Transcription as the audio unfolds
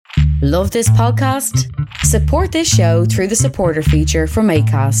Love this podcast? Support this show through the supporter feature from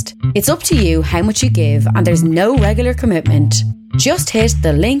Acast. It's up to you how much you give and there's no regular commitment. Just hit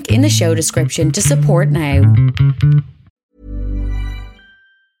the link in the show description to support now.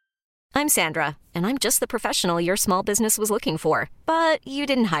 I'm Sandra, and I'm just the professional your small business was looking for. But you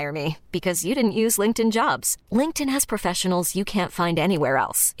didn't hire me because you didn't use LinkedIn Jobs. LinkedIn has professionals you can't find anywhere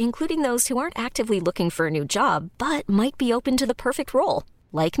else, including those who aren't actively looking for a new job, but might be open to the perfect role,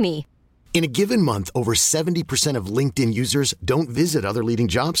 like me. In a given month, over 70% of LinkedIn users don't visit other leading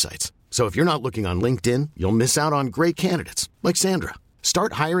job sites. So if you're not looking on LinkedIn, you'll miss out on great candidates like Sandra.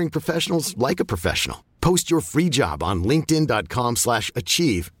 Start hiring professionals like a professional. Post your free job on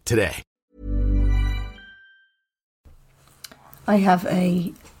linkedin.com/achieve today. I have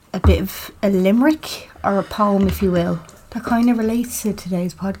a bit of a limerick, or a poem if you will, that kind of relates to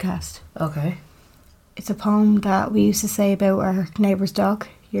today's podcast. Okay. It's a poem that we used to say about our neighbour's dog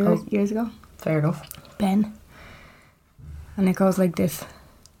years ago. Fair enough. Ben. And it goes like this.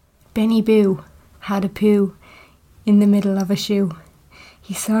 Benny Boo had a poo in the middle of a shoe.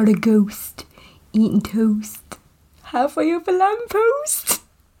 He saw a ghost eating toast halfway up a lamppost.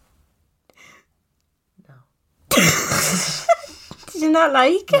 No. Did you not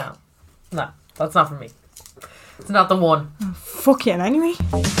like it? No, that's not for me. It's not the one. Oh, fuck it anyway.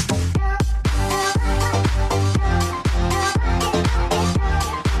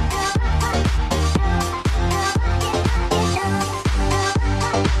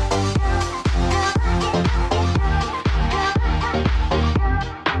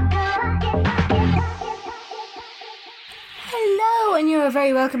 And you are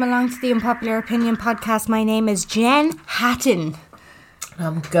very welcome along to the Unpopular Opinion podcast. My name is Jen Hatton.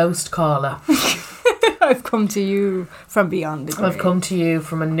 I'm Ghost Caller. I've come to you from beyond the grave. I've come to you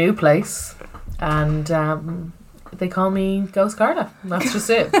from a new place, and they call me Ghost Caller. That's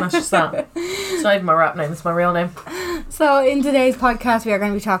just it. That's just that. It's not even my rap name, it's my real name. So in today's podcast we are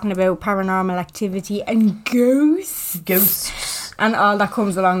going to be talking about paranormal activity and ghosts. Ghosts. And all that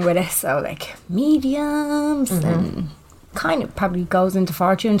comes along with it. So like mediums and kind of probably goes into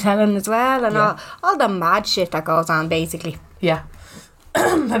fortune telling as well, and all the mad shit that goes on basically. Yeah.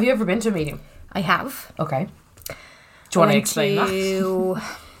 Have you ever been to a medium? I have. Okay. Do you want to explain that?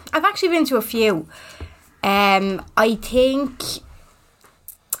 I've actually been to a few. I think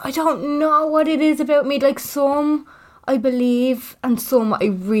I don't know what it is about me. Like some I believe and some I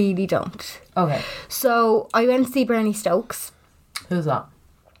really don't. Okay. So I went to see Bernie Stokes. Who's that?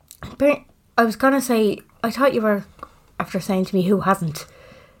 I was gonna say, I thought you were after saying to me who hasn't.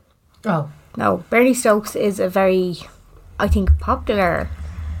 Oh. No, Bernie Stokes is a very, I think, popular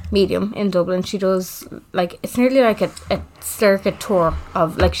medium in Dublin. She does, like, it's nearly like a circuit tour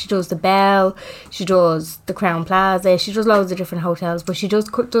of, like, she does the Bell, she does the Crown Plaza, she does loads of different hotels, but she does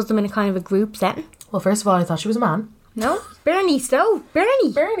them in a kind of a group setting. Well, first of all, I thought she was a man. No, Bernie Stokes.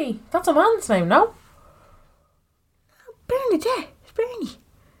 Bernie. That's a man's name, no? Bernadette. Bernie.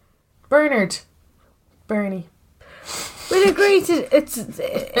 Bernard. Bernie. We'll agree to it's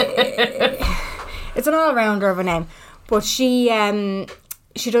an all-rounder of a name, but she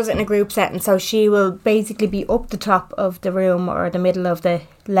does it in a group setting, so she will basically be up the top of the room or the middle of the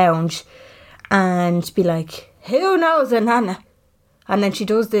lounge and be like, who knows a nana? And then she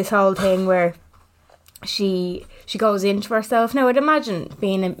does this whole thing where she goes into herself. Now I'd imagine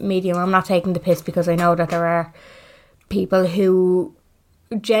being a medium, I'm not taking the piss because I know that there are people who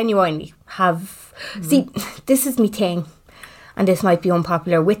genuinely have see, this is me thing, and this might be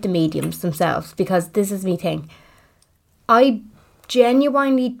unpopular with the mediums themselves, because this is me thing. I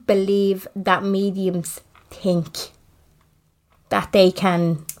genuinely believe that mediums think that they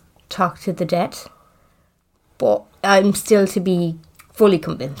can talk to the dead, but I'm still to be fully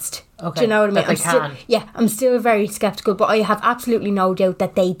convinced. Okay, do you know what I mean? I'm still very sceptical, but I have absolutely no doubt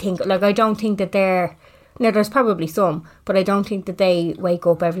that they think, like, I don't think that they're, now there's probably some, but I don't think that they wake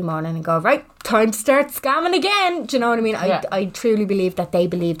up every morning and go, right, time to start scamming again. Do you know what I mean? Yeah. I truly believe that they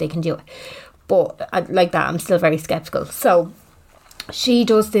believe they can do it, but like that, I'm still very sceptical. So she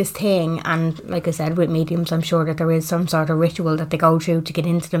does this thing, and like I said, with mediums, I'm sure that there is some sort of ritual that they go through to get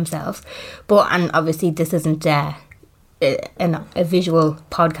into themselves. But, and obviously this isn't a visual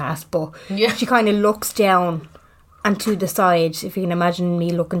podcast, but she kind of looks down and to the side, if you can imagine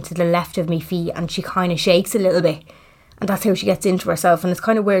me looking to the left of me feet, and she kind of shakes a little bit, and that's how she gets into herself, and it's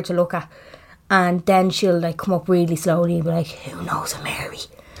kind of weird to look at. And then she'll like come up really slowly and be like, who knows a Mary?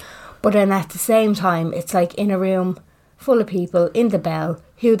 But then at the same time, it's like in a room full of people in the Bell,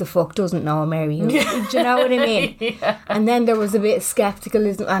 who the fuck doesn't know a Mary? Do you know what I mean? Yeah. And then there was a bit of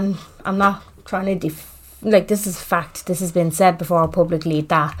scepticism, and I'm not trying to like, this is fact, this has been said before publicly,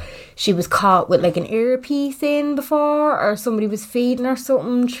 that she was caught with like an earpiece in before, or somebody was feeding her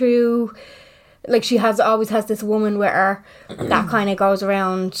something through, like, she always has this woman with her that kind of goes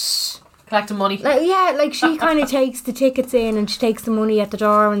around collecting money. like, yeah, like, she kind of takes the tickets in and she takes the money at the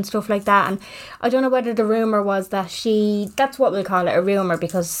door and stuff like that. And I don't know whether the rumour was that that's what we'll call it, a rumour,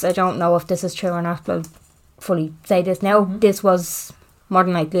 because I don't know if this is true or not. I'll fully say this now. This was more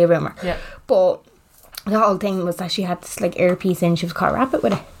than likely a rumour. Yeah. But the whole thing was that she had this like earpiece in, she was caught rabbit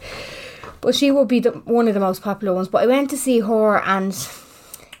with it. But she would be one of the most popular ones. But I went to see her, and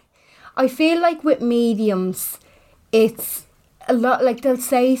I feel like with mediums, it's a lot, like, they'll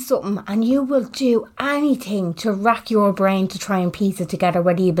say something and you will do anything to rack your brain to try and piece it together,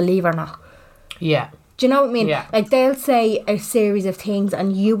 whether you believe or not. Yeah. Do you know what I mean? Yeah. Like, they'll say a series of things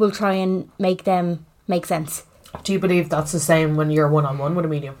and you will try and make them make sense. Do you believe that's the same when you're one-on-one with a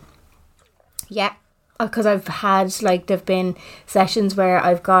medium? Yeah. Because I've had, like, there've been sessions where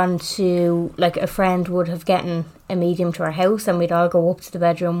I've gone to, like, a friend would have gotten a medium to our house, and we'd all go up to the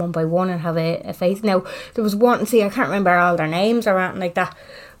bedroom one by one and have a face. Now, there was one, see, I can't remember all their names or anything like that,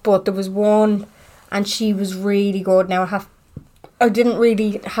 but there was one, and she was really good. Now, I didn't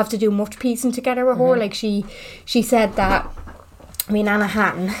really have to do much piecing together with her. Like, she said that, I mean, Anna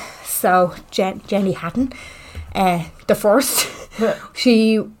Hatton, so Jenny Hatton, the first,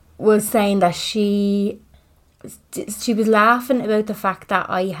 she was saying that she was laughing about the fact that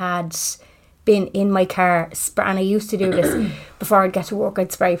I had been in my car, and I used to do this before I'd get to work.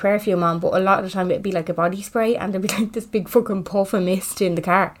 I'd spray perfume on, but a lot of the time it'd be like a body spray, and there'd be like this big fucking puff of mist in the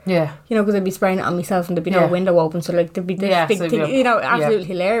car. Yeah. You know, because I'd be spraying it on myself and there'd be no window open, so like there'd be this big thing, you know, absolutely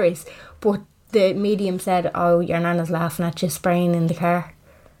hilarious. But the medium said, "Oh, your nana's laughing at you spraying in the car."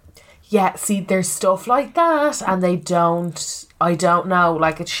 Yeah, see, there's stuff like that, and I don't know,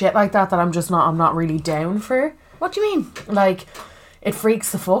 like, it's shit like that I'm not really down for. What do you mean? Like, it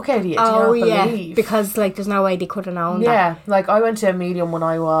freaks the fuck out of you. Oh, do you not yeah, believe? because, like, there's no way they could have known that. Yeah, like, I went to a medium when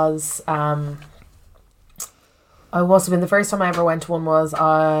I was, I must have been, the first time I ever went to one was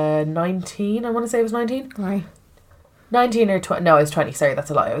 19, I want to say it was 19. Right. 19 or 20, no, I was 20, sorry, that's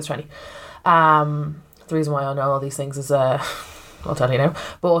a lie, I was 20. The reason why I know all these things is, I'll tell you now.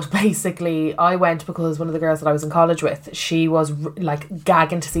 But basically, I went because one of the girls that I was in college with, she was like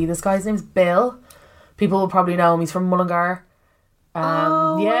gagging to see this guy. His name's Bill. People will probably know him. He's from Mullingar.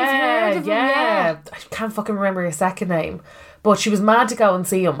 I've heard of him, yeah. I can't fucking remember his second name. But she was mad to go and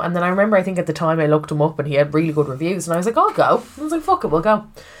see him. And then I remember, I think at the time I looked him up and he had really good reviews. And I was like, I'll go. I was like, fuck it, we'll go.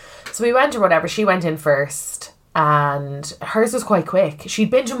 So we went or whatever. She went in first. And hers was quite quick. She'd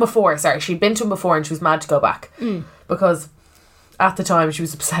been to him before and she was mad to go back. Because at the time, she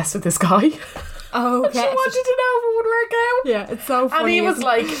was obsessed with this guy. Oh, okay. She wanted to know if it would work out. Yeah, it's so funny. And he was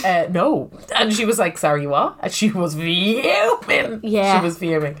like, no. And she was like, sorry, what? And she was fuming. Yeah. She was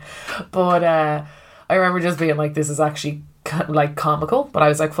fuming. But I remember just being like, this is actually like comical. But I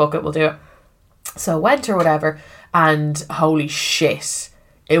was like, fuck it, we'll do it. So I went or whatever. And holy shit,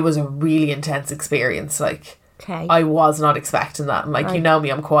 it was a really intense experience. Like, okay. I was not expecting that. And like, Right. you know me,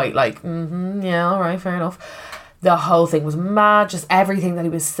 I'm quite like, yeah, all right, fair enough. The whole thing was mad. Just everything that he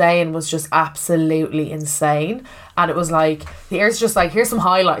was saying was just absolutely insane. And it was like, here's just like, here's some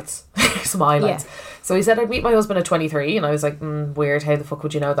highlights. Here's some highlights. Yeah. So he said, I'd meet my husband at 23. And I was like, weird. How the fuck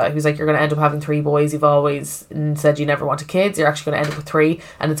would you know that? He was like, you're going to end up having 3 boys. You've always said you never wanted kids. You're actually going to end up with 3.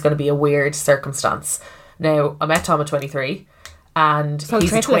 And it's going to be a weird circumstance. Now, I met Tom at 23. And So he's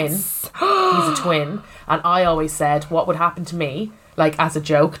triplets. a twin. He's a twin. And I always said, what would happen to me, like as a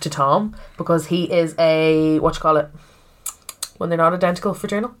joke to Tom, because he is a, when they're not identical,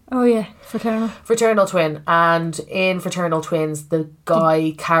 fraternal? Oh, yeah, fraternal Twin. And in fraternal twins, the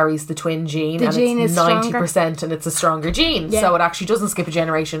guy carries the twin gene. The and gene it's is 90% stronger. and it's a stronger gene. Yeah. So it actually doesn't skip a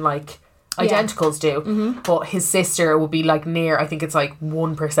generation like identicals do. But his sister would be like near, I think it's like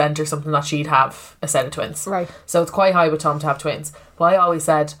 1% or something that she'd have a set of twins. Right. So it's quite high with Tom to have twins. But I always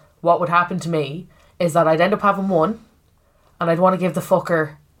said, what would happen to me is that I'd end up having 1 and I'd want to give the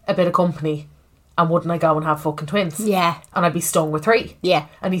fucker a bit of company, and wouldn't I go and have fucking twins? Yeah. And I'd be stung with 3. Yeah.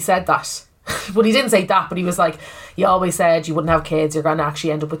 And he said that. But he didn't say that, but he was like, you always said you wouldn't have kids, you're going to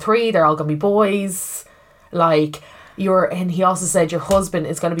actually end up with 3, they're all going to be boys. Like, and he also said your husband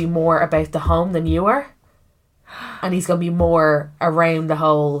is going to be more about the home than you are. And he's going to be more around the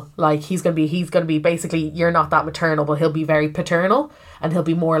whole, like, he's going to be basically, you're not that maternal, but he'll be very paternal, and he'll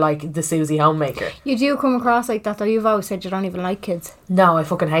be more like the Susie homemaker. You do come across like that, though. You've always said you don't even like kids. No, I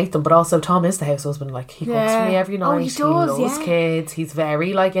fucking hate them, but also Tom is the house husband. Like, he cooks for me every night. Oh, he does, loves kids. He's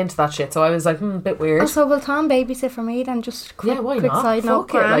very, like, into that shit. So I was like, a bit weird. Also, will Tom babysit for me then? Just quick why not? Side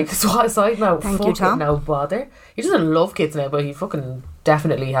note, Fuck it. Like, side note, Thank fuck you, Tom. it, no bother. He doesn't love kids now, but he fucking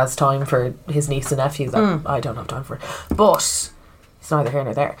definitely has time for his niece and nephews that I don't have time for. But it's neither here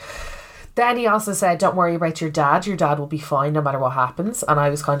nor there. Then he also said, don't worry about your dad will be fine no matter what happens. And I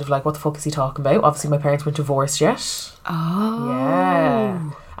was kind of like, what the fuck is he talking about? Obviously my parents weren't divorced yet. Oh.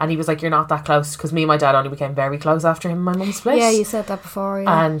 Yeah. And he was like, you're not that close, because me and my dad only became very close after him and my mum split. Yeah, you said that before,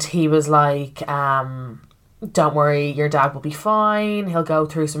 yeah. And he was like, don't worry, your dad will be fine. He'll go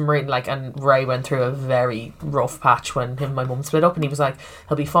through some and Ray went through a very rough patch when him and my mum split up, and he was like,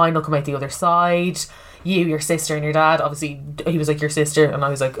 he'll be fine, he'll come out the other side. You, your sister and your dad, obviously he was like, your sister, and I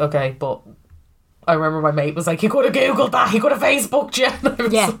was like, okay, but I remember my mate was like, he could have googled that, he could have Facebooked you.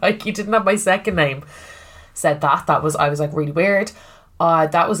 And I was like, you didn't have my second name. Said that I was like, really weird.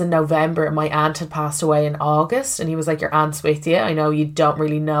 That was in November, and my aunt had passed away in August, and he was like, your aunt's with you. I know you don't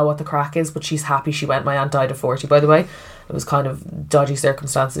really know what the crack is, but she's happy she went. My aunt died at 40, by the way. It was kind of dodgy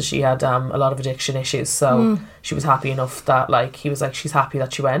circumstances. She had a lot of addiction issues, so she was happy enough that, like, he was like, she's happy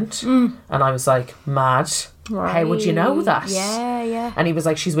that she went. And I was like, mad. Right. How would you know that? Yeah. And he was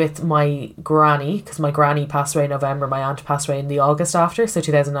like, she's with my granny, because my granny passed away in November, my aunt passed away in the August after, so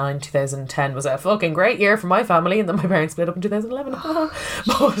 2009, 2010 was a fucking great year for my family, and then my parents split up in 2011. But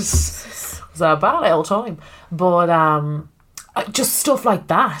it was a bad old time. But just stuff like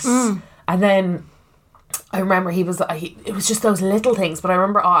that. And then I remember he was it was just those little things, but I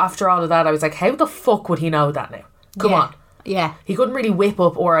remember after all of that I was like, how the fuck would he know that now? Come on. Yeah. He couldn't really whip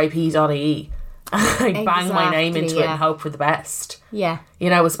up RIP.ie and bang my name into it and hope for the best. Yeah. You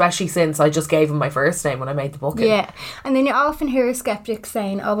know, especially since I just gave him my first name when I made the booking. Yeah. And then you often hear skeptics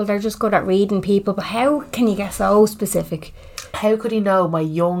saying, oh, well, they're just good at reading people, but how can you get so specific? How could he know my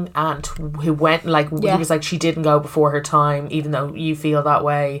young aunt who went, like, he was like, she didn't go before her time, even though you feel that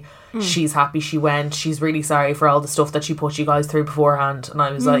way. She's happy she went. She's really sorry for all the stuff that she put you guys through beforehand. And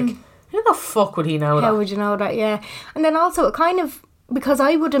I was like, how the fuck would he know that? How would you know that? Yeah. And then also it kind of, because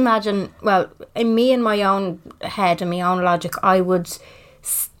I would imagine, well, in my own head and my own logic, I would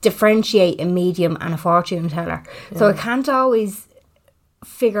differentiate a medium and a fortune teller. Yeah. So I can't always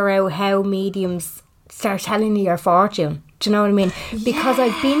figure out how mediums start telling you your fortune. Do you know what I mean? Because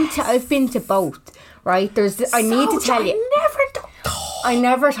I've been to both. Right? I need to tell you. I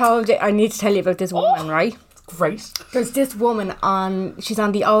never told you. I need to tell you about this woman. Right? Great. There's this woman she's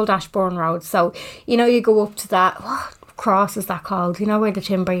on the old Ashbourne Road. So you know you go up to that. What cross is that called? You know where the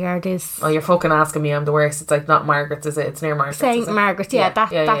timber yard is? Oh, you're fucking asking me. I'm the worst. It's like not Margaret's, is it? It's near Margaret's. St. Margaret's, yeah.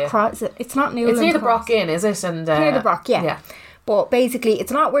 That cross. It's not Newland. It's near the Cross. Brock Inn, is it? And near the Brock, yeah. Yeah. But basically,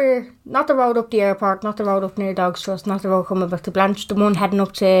 it's not the road up the airport, not the road up near Dog's Trust, not the road coming back to Blanche, the one heading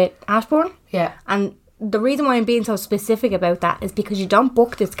up to Ashbourne. Yeah. And the reason why I'm being so specific about that is because you don't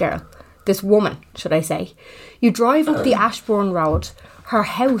book this woman, should I say. You drive up the Ashbourne Road, her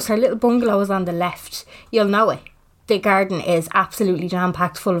house, her little bungalow is on the left. You'll know it. The garden is absolutely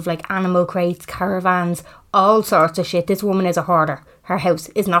jam-packed full of like animal crates, caravans, all sorts of shit. This woman is a hoarder. Her house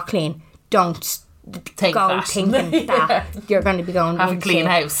is not clean. Don't go thinking that you're going to be going have a clean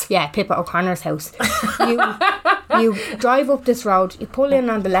house. Yeah, Pippa O'Connor's house. You drive up this road, you pull in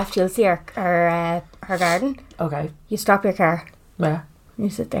on the left, you'll see her garden. Okay. You stop your car. Yeah. You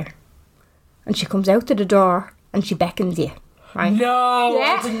sit there. And she comes out to the door and she beckons you. Right? No,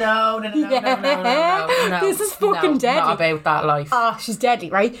 yeah. no. This is fucking deadly. Not about that life. Oh, she's deadly,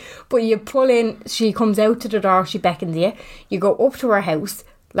 right? But you pull in, she comes out to the door, she beckons you. You go up to her house.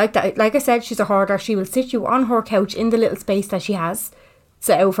 Like that, like I said, she's a hoarder. She will sit you on her couch in the little space that she has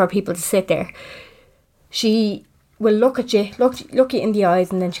set out for people to sit there. She will look at you, look you in the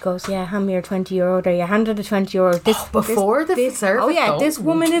eyes, and then she goes, "Yeah, hand me your €20 there." You hand her the €20. Service. Oh yeah, this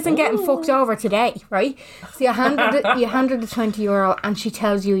woman isn't getting fucked over today, right? So you hand her the €20, and she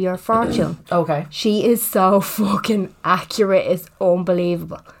tells you your fortune. Okay. She is so fucking accurate. It's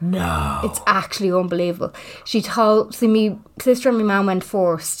unbelievable. No, it's actually unbelievable. She told. See, me sister and my mum went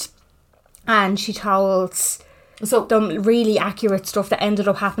first, and she told. So them really accurate stuff that ended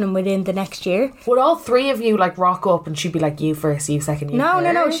up happening within the next year. Would all three of you like rock up and she'd be like, you first, you second, you first?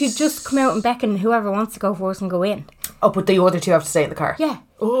 No. She'd just come out and beckon whoever wants to go first and go in. Oh, but the other two have to stay in the car? Yeah.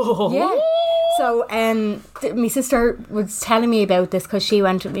 Oh. Yeah. So my sister was telling me about this because she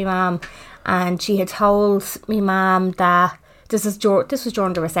went with my mum and she had told my mum that this was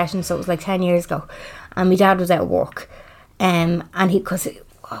during the recession, so it was like 10 years ago, and my dad was out of work, and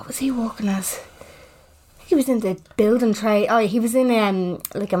what was he working as? He was in the building trade. Oh, he was in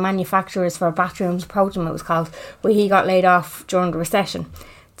like a manufacturers for bathrooms, Proton it was called, where he got laid off during the recession.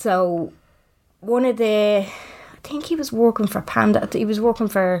 So I think he was working for Panda. He was working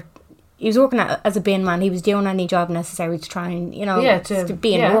as a bin man. He was doing any job necessary to try and, to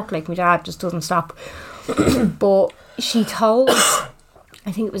be in work. Like my dad just doesn't stop. But she told,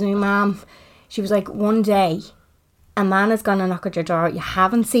 I think it was my mum, she was like, one day a man is going to knock at your door. You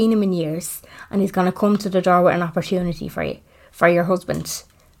haven't seen him in years, and he's going to come to the door with an opportunity for you, for your husband,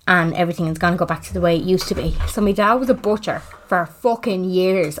 and everything is going to go back to the way it used to be. So my dad was a butcher for fucking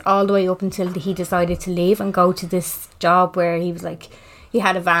years, all the way up until he decided to leave and go to this job where he was like, he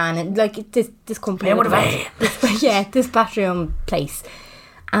had a van and like this company, this bathroom place,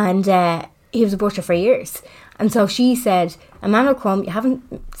 and he was a butcher for years. And so she said, a man will come, you haven't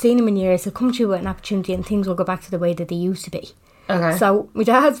seen him in years, he'll come to you with an opportunity and things will go back to the way that they used to be. Okay. So my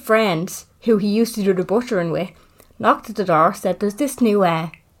dad's friend, who he used to do the butchering with, knocked at the door, said, there's this new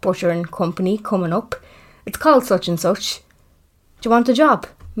butchering company coming up. It's called such and such. Do you want the job?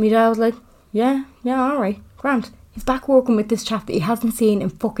 My dad was like, yeah, alright, grand. He's back working with this chap that he hasn't seen in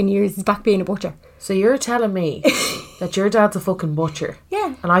fucking years. He's back being a butcher. So you're telling me that your dad's a fucking butcher?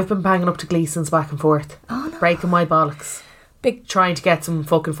 Yeah. And I've been banging up to Gleason's back and forth. Oh, no. Breaking my bollocks. Trying to get some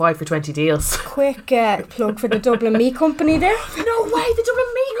fucking 5 for 20 deals. Quick plug for the Dublin Meat Company there. No way, the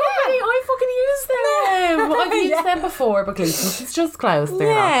Dublin Meat Company. I fucking used them. I've used them before, but Gleason's it's just closed.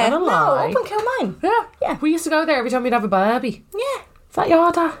 They're not gonna lie. Up in Kilmine. Yeah. We used to go there every time we'd have a baby. Yeah. Is that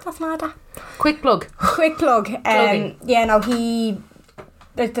your dad? That's my dad. Quick plug. Yeah, no, he...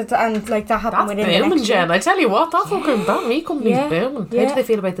 And like that happened within the next booming, Jen. year. I tell you what, that meat company's booming. How do they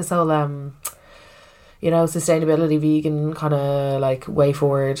feel about this whole sustainability, vegan kind of like way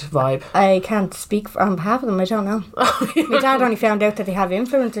forward vibe? I can't speak on behalf of them. I don't know. My dad only found out that they have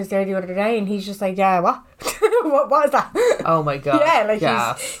influencers there the other day, and he's just like, yeah, what? what is that? Oh my god. Yeah,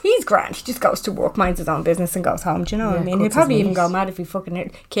 like he's grand. He just goes to work, minds his own business, and goes home. Do you know what I mean? He'd probably even go mad if he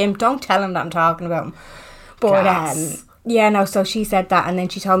fucking Kim. Don't tell him that I'm talking about him. But so she said that, and then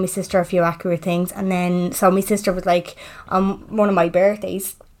she told my sister a few accurate things, and then so my sister was like, on one of my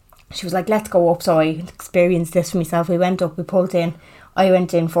birthdays, she was like, let's go up. So I experienced this for myself. We went up, we pulled in, I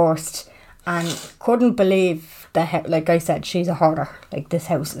went in first and couldn't believe that, like I said, she's a hoarder. Like, this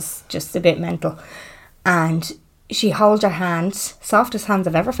house is just a bit mental. And she holds her hands, softest hands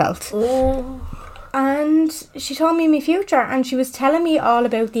I've ever felt. Oh. And she told me my future, and she was telling me all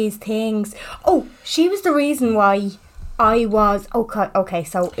about these things. Oh, she was the reason why I was... Okay,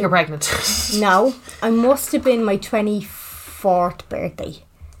 so... You're pregnant. No, I must have been my 24th birthday.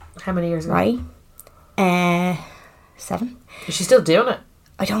 How many years ago? Right. 7. Is she still doing it?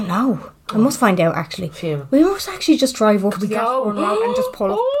 I don't know. I must find out, actually. Phew. We must actually just drive up to the Ashbourne Road and just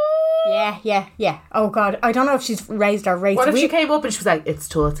pull up. Oh. Yeah. Oh, God. I don't know if she's raised our rates. What if she came up and she was like, it's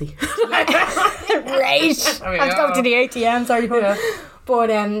Tulsi? Right. I'll go to the ATM, sorry. Yeah.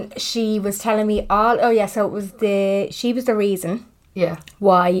 But she was telling me all... Oh, yeah, so it was she was the reason... Yeah.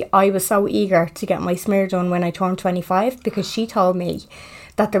 Why I was so eager to get my smear done when I turned 25, because she told me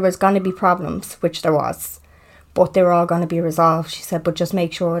that there was going to be problems, which there was, but they were all going to be resolved. She said, but just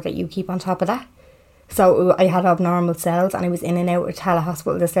make sure that you keep on top of that. So I had abnormal cells, and I was in and out of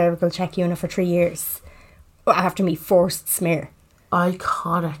telehospital, the cervical check unit, for 3 years after my first smear.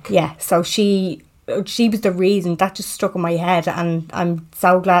 Iconic. Yeah, so she was the reason. That just stuck in my head, and I'm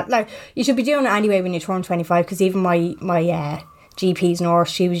so glad. Like, you should be doing it anyway when you turn 25, because even my GP's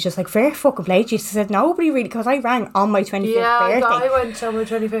nurse, she was just like, fair fucking play. She said, nobody really, because I rang on my 25th birthday. I went on my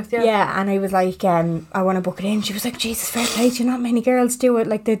 25th, Yeah, and I was like, I want to book it in. She was like, Jesus, fair play to you, not many girls do it.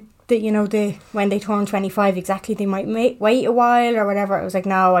 Like, when they turn 25, exactly, they might wait a while or whatever. I was like,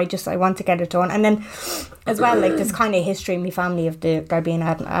 no, I want to get it done. And then, as well, like, there's kind of history in my family of there being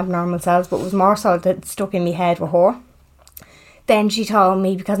abnormal cells, but it was more so that stuck in my head with her. Then she told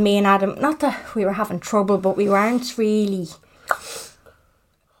me, because me and Adam, not that we were having trouble, but we weren't really...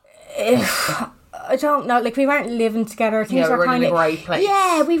 I don't know, like, we weren't living together. Things were kind of in a great place.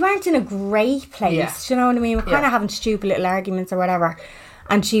 Yeah, we weren't in a great place. Yeah. Do you know what I mean? We're kind of having stupid little arguments or whatever.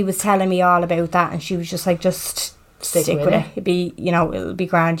 And she was telling me all about that, and she was just like, just stick with it. It'll be, it'll be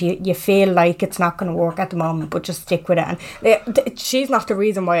grand. You feel like it's not going to work at the moment, but just stick with it. And she's not the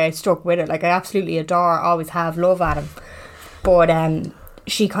reason why I stuck with it. Like, I absolutely adore, always have, love Adam. But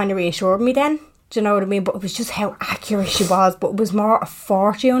she kind of reassured me then. Do you know what I mean? But it was just how accurate she was. But it was more a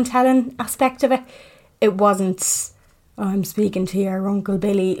fortune telling aspect of it. It wasn't I'm speaking to your Uncle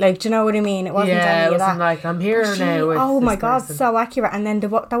Billy. Like, do you know what I mean? It wasn't Yeah, any it of wasn't that. like, I'm here But now with oh my this God, person. so accurate. And then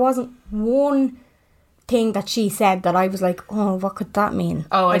there wasn't one thing that she said that I was like, oh, what could that mean?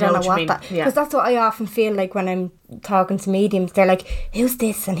 Oh, I know don't what you mean. that. Yeah. Because that's what I often feel like when I'm talking to mediums. They're like, who's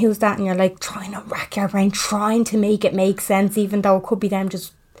this and who's that? And you're like trying to rack your brain, trying to make it make sense, even though it could be them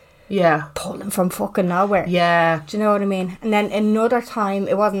just pulling from fucking nowhere. Yeah. Do you know what I mean? And then another time,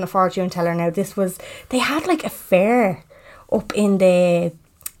 it wasn't a fortune teller now, they had like a fair up in the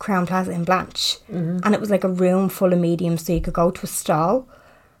Crown Plaza in Blanche, and it was like a room full of mediums, so you could go to a stall.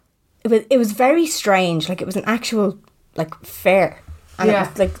 It was very strange. Like, it was an actual like fair, and it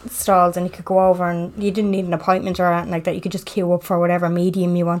was like stalls, and you could go over, and you didn't need an appointment or anything like that. You could just queue up for whatever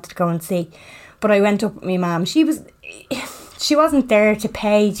medium you wanted to go and see. But I went up with my mum. She wasn't there to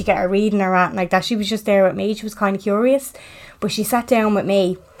pay to get a reading or anything like that. She was just there with me. She was kind of curious, but she sat down with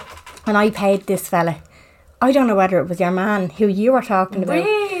me, and I paid this fella. I don't know whether it was your man who you were talking about.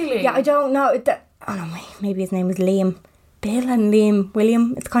 Really? Yeah, I don't know. I don't know, maybe his name was Liam. Bill and Liam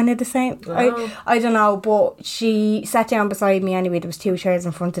William, it's kind of the same. Oh. I don't know, but she sat down beside me anyway. There was 2 chairs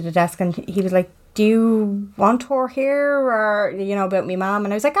in front of the desk, and he was like, do you want her here, or, you know, about me mum?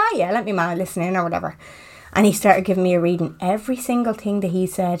 And I was like, yeah, let me mum listen in or whatever. And he started giving me a reading. Every single thing that he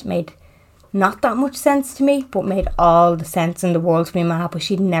said made not that much sense to me, but made all the sense in the world to me mum, but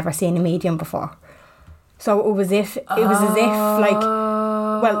she'd never seen a medium before. So it was as if like,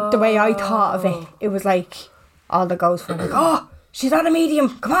 well, the way I thought of it, it was like all the ghosts were like, oh, she's at a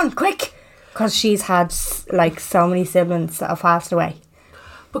medium, come on, quick, because she's had like so many siblings that have passed away.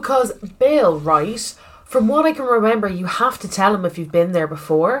 Because Bill, right, from what I can remember, you have to tell him if you've been there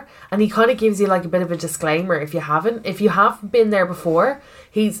before, and he kind of gives you like a bit of a disclaimer if you haven't. If you have been there before,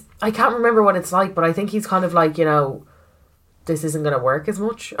 I can't remember what it's like, but I think he's kind of like, you know, this isn't going to work as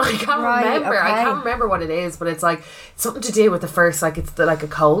much. I can't remember. Okay. I can't remember what it is, but it's like something to do with the first, like it's like a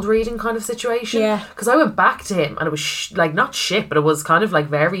cold reading kind of situation. Yeah. Because I went back to him and it was like not shit, but it was kind of like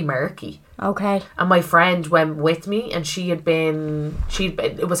very murky. Okay. And my friend went with me, and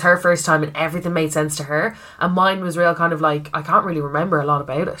it was her first time, and everything made sense to her. And mine was real kind of like, I can't really remember a lot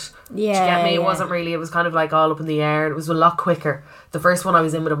about it. Yeah. Do you get me? It yeah. wasn't really, it was kind of like all up in the air, and it was a lot quicker. The first one I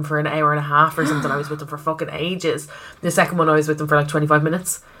was in with him for an hour and a half or something. I was with him for fucking ages. The second one I was with him for like 25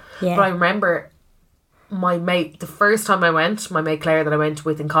 minutes. Yeah. But I remember my mate, the first time I went, my mate Claire that I went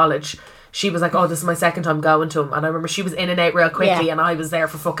with in college, she was like, oh, this is my second time going to him. And I remember she was in and out real quickly, and I was there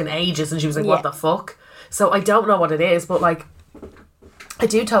for fucking ages, and she was like, what the fuck? So I don't know what it is, but like, I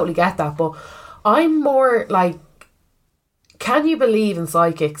do totally get that. But I'm more like, can you believe in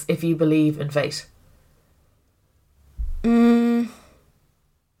psychics if you believe in fate? Because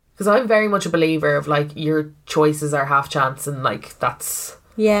I'm very much a believer of like, your choices are half chance, and like that's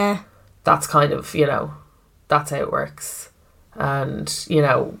kind of, you know, that's how it works. And, you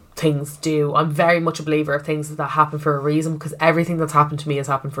know, things do. I'm very much a believer of things that happen for a reason, because everything that's happened to me has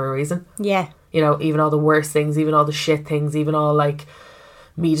happened for a reason. Yeah. You know, even all the worst things, even all the shit things, even all like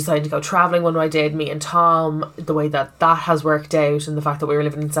me deciding to go travelling when I did, me and Tom, the way that has worked out, and the fact that we were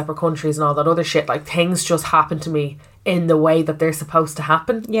living in separate countries and all that other shit, like things just happen to me in the way that they're supposed to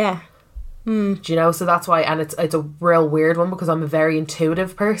happen. Yeah. Do you know? So that's why, and it's a real weird one, because I'm a very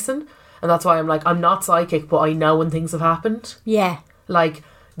intuitive person, and that's why I'm like, I'm not psychic, but I know when things have happened. Yeah. Like,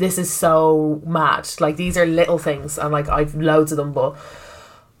 this is so mad. Like, these are little things, and like, I've loads of them, but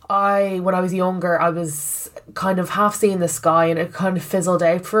when I was younger, I was kind of half seeing the sky, and it kind of fizzled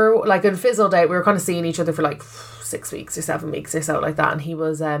out we were kind of seeing each other for like 6 weeks or 7 weeks or so like that, and he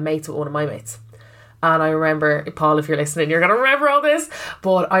was mates with one of my mates. And I remember, Paul, if you're listening, you're going to remember all this,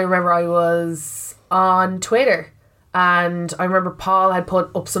 but I remember I was on Twitter, and I remember Paul had put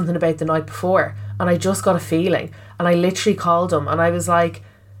up something about the night before, and I just got a feeling, and I literally called him, and I was like,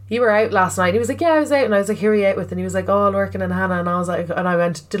 you were out last night? And he was like, yeah, I was out. And I was like, who are you out with? And he was like, oh, Lorcan and Hannah. And I was like, and I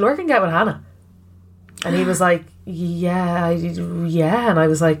went, did Lorcan get with Hannah? And he was like, yeah. And I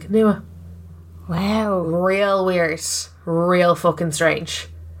was like, Nua. Wow. Real weird. Real fucking strange.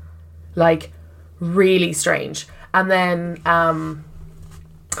 Like, really strange. And then,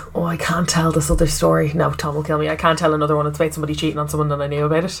 I can't tell this other story. No, Tom will kill me. I can't tell another one. It's about somebody cheating on someone, and I knew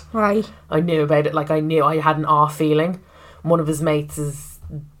about it. Right. I knew about it. Like, I knew. I had an off feeling. One of his mates is...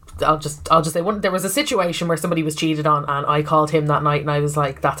 I'll just say there was a situation where somebody was cheated on, and I called him that night, and I was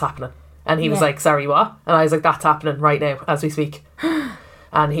like, that's happening. And he was like, sorry, what? And I was like, that's happening right now as we speak.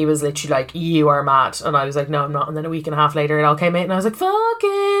 And he was literally like, you are mad. And I was like, no, I'm not. And then a week and a half later it all came out, and I was like,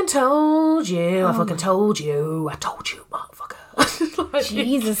 fucking told you. I fucking told you. I told you, motherfucker.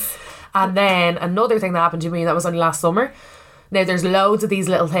 Jesus. And then another thing that happened to me that was only last summer, Now, there's loads of these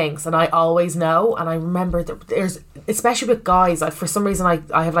little things, and I always know, and I remember that there's, especially with guys, for some reason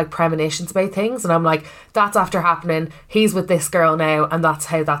I have like premonitions about things, and I'm like, that's after happening, he's with this girl now, and that's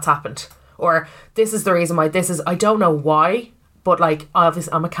how that's happened. Or this is the reason why this is, I don't know why, but like,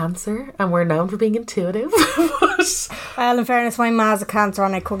 obviously I'm a Cancer, and we're known for being intuitive. Well, in fairness, my ma's a Cancer,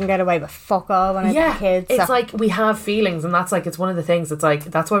 and I couldn't get away with fuck all when I was a kid. It's like, we have feelings, and that's like, it's one of the things, it's like,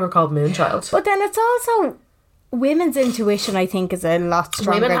 that's why we're called Moonchild. But then it's also... Women's intuition, I think, is a lot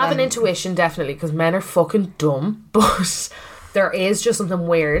stronger. Women have an intuition, definitely, because men are fucking dumb. But there is just something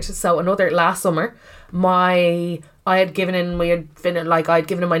weird. So last summer, I'd given in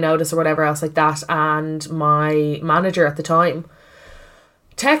my notice or whatever else like that, and my manager at the time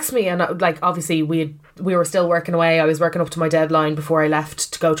texted me, and like, obviously we were still working away. I was working up to my deadline before I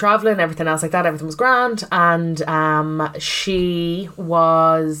left to go travelling, everything else like that. Everything was grand, and she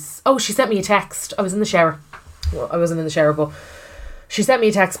sent me a text. I was in the shower. Well, I wasn't in the shower, but she sent me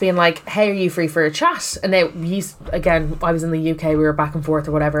a text being like, hey, are you free for a chat? And now, I was in the UK, we were back and forth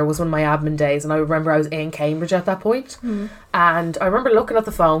or whatever. It was one of my admin days, and I remember I was in Cambridge at that point. And I remember looking at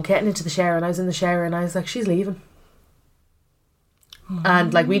the phone, getting into the shower, and I was in the shower, and I was like, she's leaving.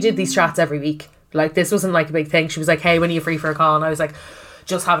 And like, we did these chats every week. Like, this wasn't like a big thing. She was like, hey, when are you free for a call? And I was like,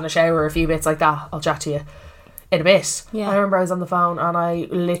 just having a shower, a few bits like that, I'll chat to you in a bit. I remember I was on the phone, and I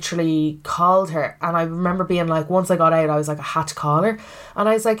literally called her, and I remember being like, once I got out, I was like, I had to call her, and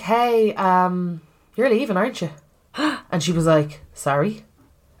I was like, hey, you're leaving, aren't you? And she was like, sorry.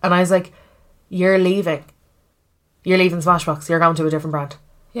 And I was like, you're leaving Smashbox, you're going to a different brand.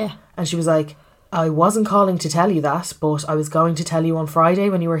 Yeah. And she was like, I wasn't calling to tell you that, but I was going to tell you on Friday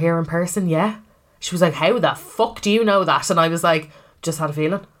when you were here in person. Yeah. She was like, how the fuck do you know that? And I was like, just had a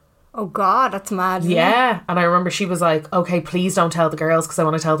feeling. Oh God, that's mad. Yeah. And I remember she was like, okay, please don't tell the girls, because I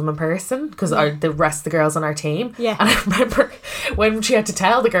want to tell them in person, because the rest of the girls on our team. Yeah. And I remember when she had to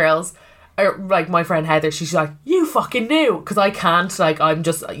tell the girls, like my friend Heather, she's like, you fucking knew, because I can't, like,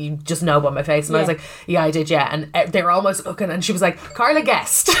 you just know by my face. And I was like, yeah, I did, yeah. And they were almost looking, and she was like, Carla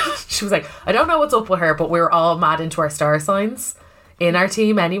guessed. She was like, I don't know what's up with her, but we were all mad into our star signs in our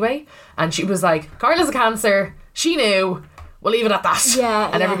team anyway. And she was like, Carla's a Cancer, she knew, we'll leave it at that. Yeah.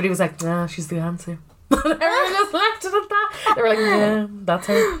 And everybody was like, nah, she's the Cancer. Everyone just left it at that. They were like, yeah, that's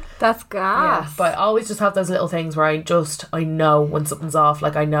her. That's gas. Yeah, but I always just have those little things where I know when something's off.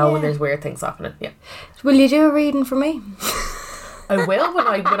 Like, I know when there's weird things happening. Yeah. Will you do a reading for me? I will when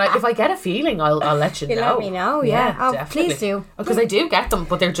I if I get a feeling, I'll let you know. Let me know. Yeah. Oh, definitely. Please do. Because I do get them,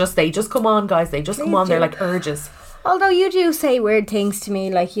 but they just come on, guys. They just come on. They're like urges. Although you do say weird things to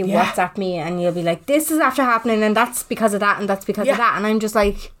me, like you WhatsApp me and you'll be like, this is after happening, and that's because of that, and that's because of that, and I'm just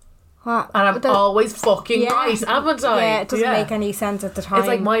like, what? And I'm always fucking right, haven't I? Yeah, it doesn't make any sense at the time. It's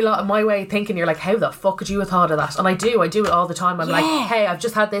like my way of thinking. You're like, how the fuck could you have thought of that? And I do it all the time. I'm like, hey, I've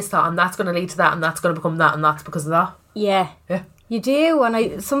just had this thought, and that's going to lead to that, and that's going to become that, and that's because of that. Yeah. You do,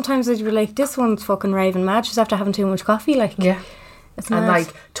 and sometimes I'd be like, this one's fucking raving mad, she's after having too much coffee, like. Yeah. It's and mad.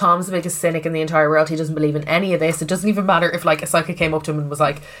 like, Tom's the biggest cynic in the entire world. He doesn't believe in any of this. It doesn't even matter if like a psychic came up to him and was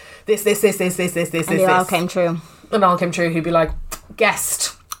like, this, and it all came true. And all came true. He'd be like,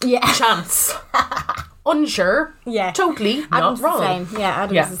 guessed. Yeah. Chance. Unsure. Yeah. Totally Adam's not wrong. The same. Yeah,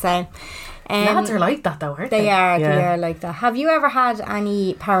 Adam's the same. Lads are like that though, aren't they? They are like that. Have you ever had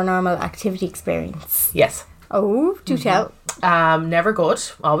any paranormal activity experience? Yes. Oh, do tell. Never good,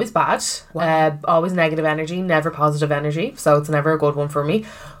 always bad. Wow. Always negative energy, never positive energy. So it's never a good one for me.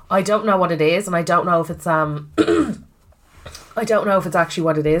 I don't know what it is, and I don't know if it's I don't know if it's actually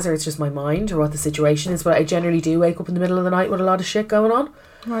what it is, or it's just my mind, or what the situation is. But I generally do wake up in the middle of the night with a lot of shit going on.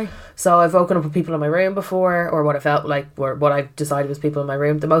 Right. So I've woken up with people in my room before, or what I felt like, or what I've decided was people in my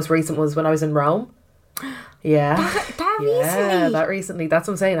room. The most recent was when I was in Rome. Yeah. That recently. That's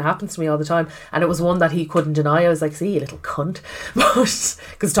what I'm saying. It happens to me all the time. And it was one that he couldn't deny. I was like, see, you little cunt.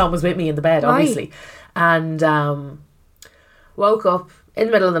 Because Tom was with me in the bed, obviously. And woke up in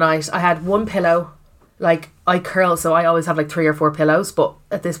the middle of the night. I had one pillow. Like, I curled, so I always have like 3 or 4 pillows. But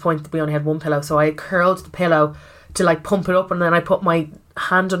at this point, we only had one pillow. So I curled the pillow to like pump it up. And then I put my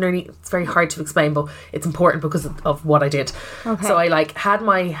hand underneath. It's very hard to explain, but it's important because of what I did. Okay. So I like had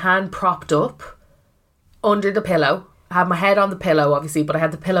my hand propped up under the pillow. I had my head on the pillow, obviously, but I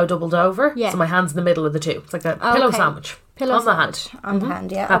had the pillow doubled over. Yeah. So my hand's in the middle of the two. It's like a pillow sandwich. Pillow on sandwich. The hand. On the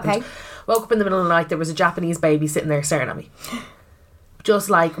hand, yeah. Happened. Okay. Woke up in the middle of the night. There was a Japanese baby sitting there staring at me. Just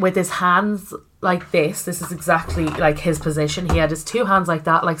like with his hands like this. This is exactly like his position. He had his 2 hands like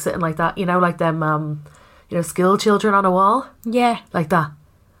that, like sitting like that. You know, like them, school children on a wall. Yeah. Like that.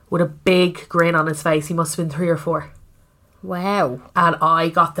 With a big grin on his face. He must have been 3 or 4. Wow. And I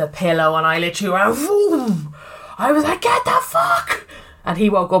got the pillow and I literally went, boom! I was like, get the fuck! And he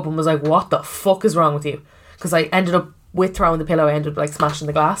woke up and was like, what the fuck is wrong with you? Because I ended up, with throwing the pillow, I ended up like smashing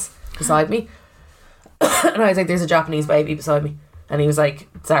the glass beside me. And I was like, there's a Japanese baby beside me. And he was like,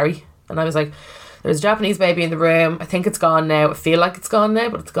 sorry. And I was like, there's a Japanese baby in the room. I think it's gone now. I feel like it's gone now,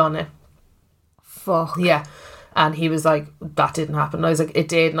 but it's gone now. Fuck. Yeah. And he was like, that didn't happen. And I was like, it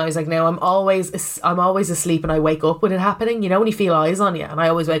did. And I was like, no, I'm always asleep and I wake up with it happening. You know when you feel eyes on you? And I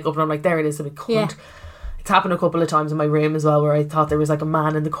always wake up and I'm like, there it is, a big cunt. Yeah. It's happened a couple of times in my room as well, where I thought there was like a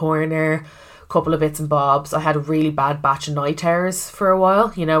man in the corner, a couple of bits and bobs. I had a really bad batch of night terrors for a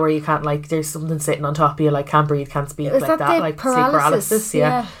while, you know, where you can't, like, there's something sitting on top of you, like, can't breathe, can't speak, Is like that, the like paralysis? sleep paralysis.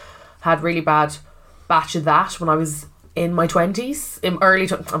 Yeah. Had really bad batch of that when I was in my 20s,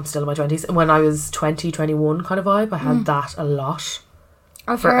 I'm still in my 20s, and when I was 20, 21 kind of vibe, I had that a lot.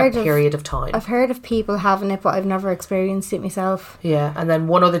 For a period of time. I've heard of people having it, but I've never experienced it myself. Yeah, and then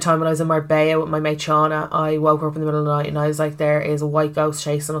one other time when I was in Marbella with my mate Shauna, I woke up in the middle of the night and I was like, there is a white ghost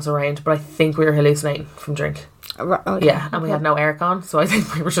chasing us around, but I think we were hallucinating from drink. Okay. Yeah, and we had no aircon, so I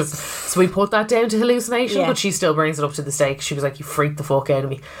think we were just... So we put that down to hallucination, but she still brings it up to the stake. She was like, you freaked the fuck out of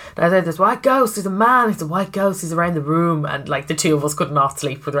me. And I said, there's a white ghost, there's a man, it's a white ghost, he's around the room, and like the two of us could not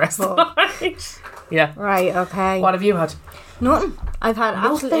sleep for the rest of the night. Yeah. Right, okay. What have you had? Nothing. I've had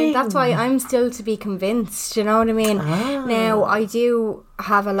absolutely... That's why I'm still to be convinced, you know what I mean? Now, I do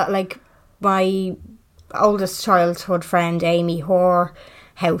have a lot, like, my oldest childhood friend, Amy, her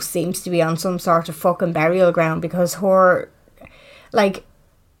house seems to be on some sort of fucking burial ground because her... Like,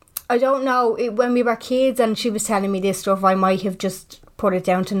 I don't know, when we were kids and she was telling me this stuff, I might have just put it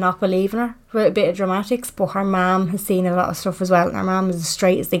down to not believing her with a bit of dramatics, but her mum has seen a lot of stuff as well, and her mum is as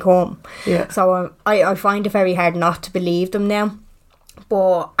straight as they come. Yeah. So I find it very hard not to believe them now.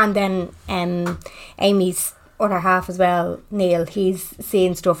 But and then Amy's other half as well, Neil, he's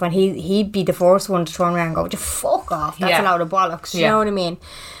seeing stuff, and he'd be the first one to turn around and go, "Just fuck off, that's a load of bollocks." You know what I mean?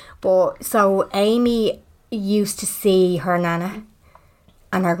 But so Amy used to see her nana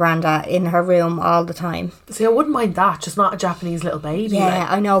and her granda in her room all the time. See, I wouldn't mind that, just not a Japanese little baby. Yeah, like.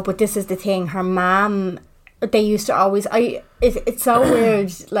 I know, but this is the thing. Her mum, they used to always... It's so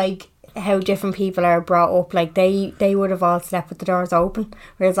weird, like, how different people are brought up. Like, they would have all slept with the doors open,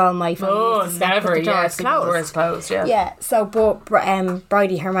 whereas all my family used to sleep with the doors closed. Yeah. Yeah, so, but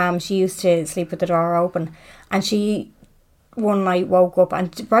Bridie, her mum, she used to sleep with the door open, and she... one night woke up,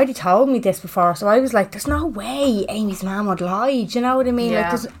 and Bridie told me this before, so I was like, there's no way Amy's mum would lie, do you know what I mean? Like,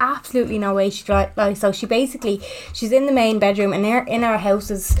 there's absolutely no way she'd lie. So she's in the main bedroom, and in our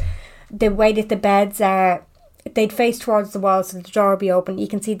houses, the way that the beds are, they'd face towards the wall, so the door would be open. You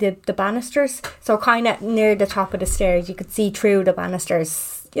can see the banisters, so kind of near the top of the stairs, you could see through the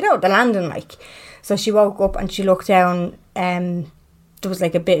banisters, you know, the landing, like. So she woke up and she looked down, there was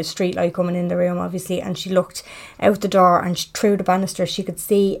like a bit of street light coming in the room, obviously, and she looked out the door, and through the banister she could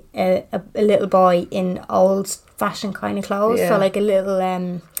see a little boy in old fashioned kind of clothes, so like a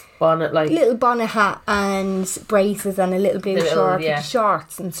little bonnet, like little bonnet hat and braces and a little blue short with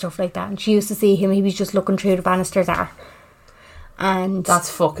shorts and stuff like that. And she used to see him; he was just looking through the banisters at her. And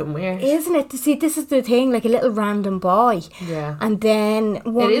that's fucking weird, isn't it? To see, this is the thing, like a little random boy. Yeah. And then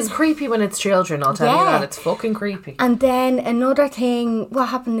it is creepy when it's children, I'll tell you that. It's fucking creepy. And then another thing, what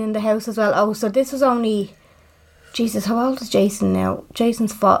happened in the house as well? Oh, so this was only, Jesus, how old is Jason now?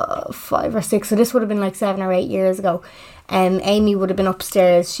 Jason's 5 or 6, so this would have been like 7 or 8 years ago. Amy would have been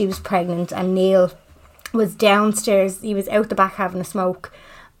upstairs, she was pregnant, and Neil was downstairs. He was out the back having a smoke,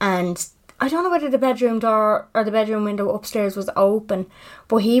 and I don't know whether the bedroom door or the bedroom window upstairs was open,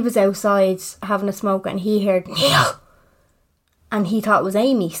 but he was outside having a smoke, and he heard Neil, and he thought it was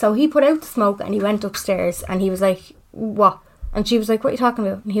Amy. So he put out the smoke and he went upstairs, and he was like, what? And she was like, what are you talking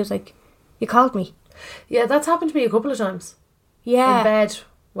about? And he was like, you called me. Yeah, that's happened to me a couple of times. Yeah. In bed,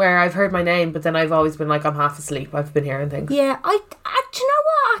 where I've heard my name, but then I've always been like, I'm half asleep, I've been hearing things. Yeah, do you know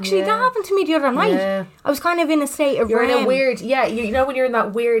what? Actually, that happened to me the other night. Yeah. I was kind of in a state of You're in a weird, you know when you're in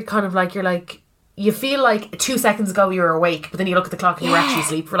that weird kind of like, you're like, you feel like 2 seconds ago you were awake, but then you look at the clock and you were actually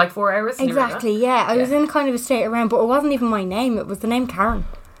asleep for like 4 hours. Exactly, yeah. I was in kind of a state of REM, but it wasn't even my name, it was the name Karen.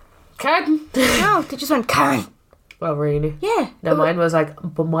 Karen? No, they just went, Karen. Well, really? Yeah. No, mine was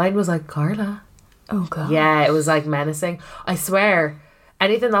like Carla. Oh, God. Yeah, it was like menacing. I swear,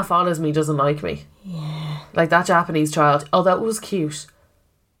 anything that follows me doesn't like me. Yeah. Like that Japanese child, although it was cute.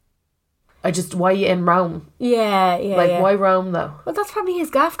 Why you in Rome? Yeah. Why Rome though? Well, that's probably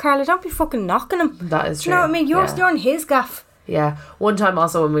his gaff, Carla. Don't be fucking knocking him. That is true. Do you know what I mean? You're in his gaff. Yeah. One time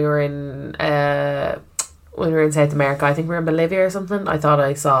also when we were in South America, I think we were in Bolivia or something, I thought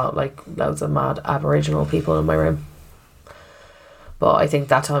I saw like loads of mad Aboriginal people in my room. But I think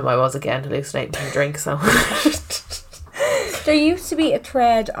that time I was again hallucinating from a drink, so... There used to be a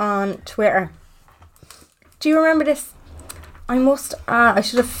thread on Twitter. Do you remember this? I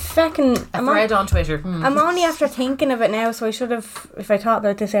should have feckin'... A thread on Twitter. I'm only after thinking of it now, so I should have, if I thought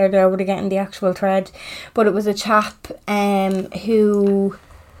about this earlier, I would have gotten the actual thread. But it was a chap who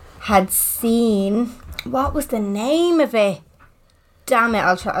had seen... What was the name of it? Damn it,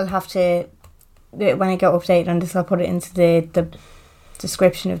 I'll have to... When I get updated on this, I'll put it into the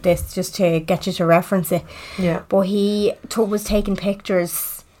description of this just to get you to reference it. Yeah. But he was taking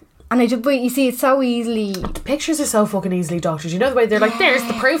pictures, and but you see, it's so easily. The pictures are so fucking easily doctored. You know the way they're like, there's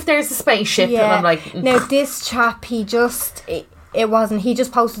the proof, there's the spaceship, and I'm like. Now this chap, he just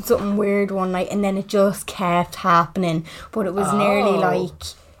posted something weird one night, and then it just kept happening. But it was nearly like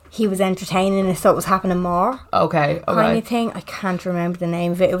he was entertaining it, so it was happening more. Okay. Kind of thing. I can't remember the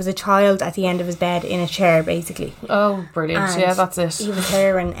name of it. It was a child at the end of his bed in a chair, basically. Oh, brilliant. And yeah, that's it. He was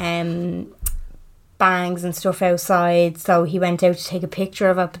hearing bangs and stuff outside, so he went out to take a picture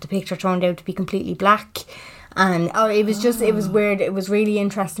of it, but the picture turned out to be completely black. And it was weird. It was really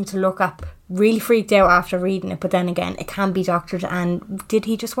interesting to look up. Really freaked out after reading it, but then again, it can be doctored. And did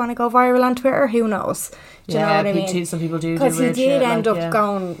he just want to go viral on Twitter? Who knows? Do you know what I mean? Some people do. Because he did end up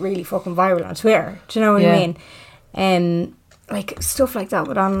going really fucking viral on Twitter. Do you know what I mean? Like stuff like that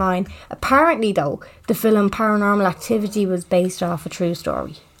with online. Apparently, though, the film Paranormal Activity was based off a true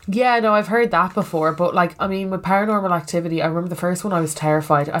story. Yeah, no, I've heard that before, but like, I mean, with Paranormal Activity, I remember the first one I was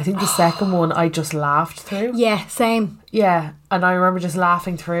terrified. I think the second one I just laughed through. Yeah, same. Yeah, and I remember just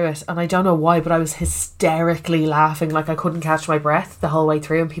laughing through it, and I don't know why, but I was hysterically laughing, like I couldn't catch my breath the whole way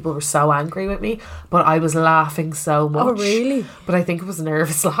through, and people were so angry with me, but I was laughing so much. Oh, really? But I think it was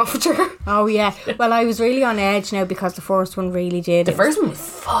nervous laughter. Oh, yeah. Well, I was really on edge now because the first one really did. The first one was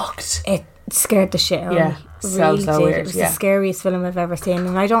fucked. It scared the shit out of me. So weird. It was the scariest film I've ever seen,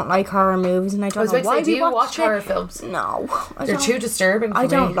 and I don't like horror movies, and I don't know why. Do you watch horror films? No, they're too disturbing for me. I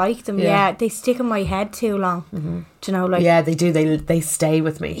don't like them. Yeah, they stick in my head too long. Do you know, like? Yeah, they do. They stay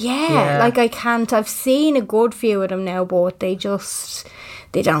with me. Yeah, like I can't. I've seen a good few of them now, but they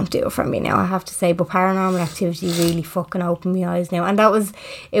don't do it for me now, I have to say. But Paranormal Activity really fucking opened my eyes now, and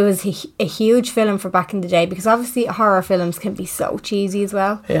it was a huge film for back in the day, because obviously horror films can be so cheesy as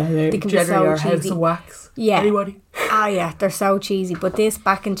well. Yeah, they can be so cheesy. House of Wax. Yeah. Anybody? Ah, yeah, they're so cheesy. But this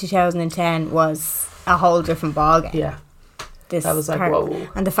back in 2010 was a whole different ballgame. Yeah. That was like, whoa.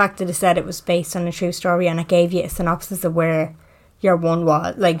 And the fact that it said it was based on a true story, and it gave you a synopsis of where your one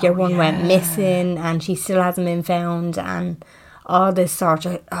was, like your one went missing, and she still hasn't been found, and all this sort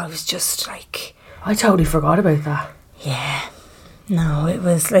of... I was just like... I totally forgot about that. Yeah. No, it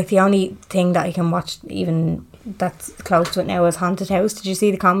was like the only thing that I can watch even that's close to it now is Haunted House. Did you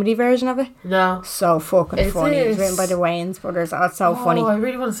see the comedy version of it? No. So fucking funny. It's written by the Wayans brothers. Oh, it's so funny. Oh, I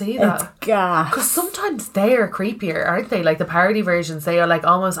really want to see that. It's gas. Because sometimes they are creepier, aren't they? Like the parody versions, they are like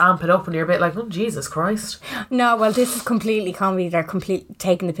almost amp it up, and you're a bit like, oh, Jesus Christ. No, well, this is completely comedy. They're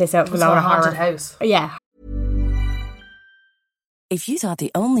taking the piss out of a lot of horror. Haunted House. Yeah. If you thought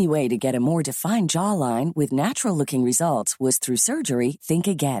the only way to get a more defined jawline with natural-looking results was through surgery, think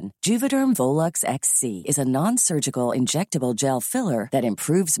again. Juvederm Volux XC is a non-surgical injectable gel filler that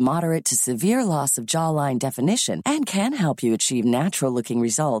improves moderate to severe loss of jawline definition and can help you achieve natural-looking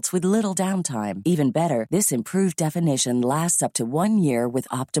results with little downtime. Even better, this improved definition lasts up to 1 year with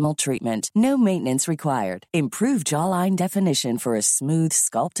optimal treatment. No maintenance required. Improve jawline definition for a smooth,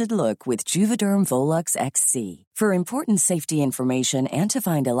 sculpted look with Juvederm Volux XC. For important safety information and to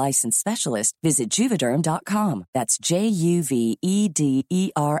find a licensed specialist, visit Juvederm.com. That's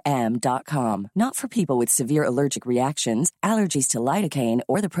JUVEDERM.com. Not for people with severe allergic reactions, allergies to lidocaine,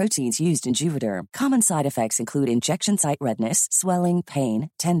 or the proteins used in Juvederm. Common side effects include injection site redness, swelling,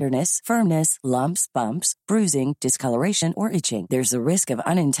 pain, tenderness, firmness, lumps, bumps, bruising, discoloration, or itching. There's a risk of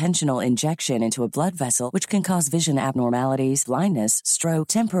unintentional injection into a blood vessel, which can cause vision abnormalities, blindness, stroke,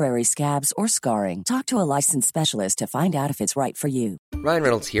 temporary scabs, or scarring. Talk to a licensed specialist to find out if it's right for you. Ryan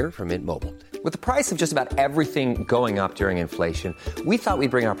Reynolds here from Mint Mobile. With the price of just about everything going up during inflation, we thought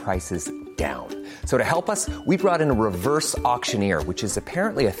we'd bring our prices down. So to help us, we brought in a reverse auctioneer, which is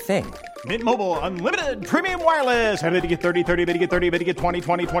apparently a thing. Mint Mobile Unlimited Premium Wireless. How to get 30, 30, how to get 30, how to get 20,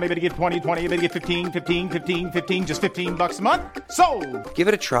 20, 20, how to get 20, 20, how to get 15, 15, 15, 15, just $15 a month? Sold! Give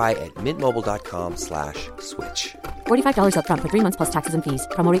it a try at mintmobile.com/switch. $45 up front for 3 months plus taxes and fees.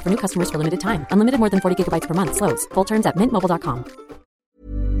 Promo rate for new customers for limited time. Unlimited more than 40 gigabytes per month. Slows full terms at mintmobile.com.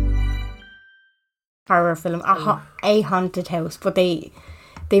 Horror film, a haunted house, but they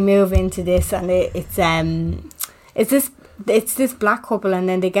move into this, and it's this black couple, and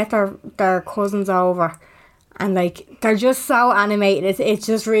then they get their cousins over, And like they're just so animated. It's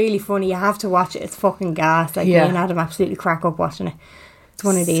just really funny. You have to watch it. It's fucking gas. Like me and Adam absolutely crack up watching it. It's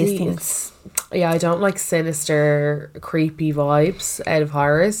one of these things. Yeah, I don't like sinister, creepy vibes out of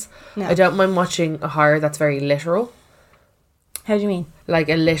horrors. No. I don't mind watching a horror that's very literal. How do you mean? Like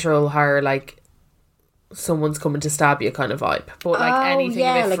a literal horror, like someone's coming to stab you kind of vibe. But like anything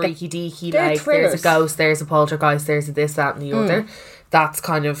a bit like freaky deaky, they're like thrillers. there's a ghost, there's a poltergeist, there's a this, that and the other. That's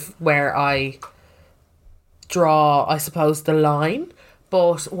kind of where I draw, I suppose, the line.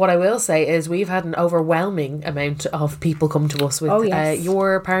 But what I will say is we've had an overwhelming amount of people come to us with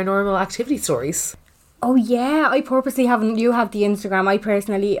your paranormal activity stories. Oh yeah, I purposely haven't. You have the Instagram. I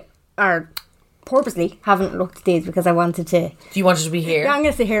personally purposely haven't looked at these because I wanted to. Do you want it to be here? Yeah, I'm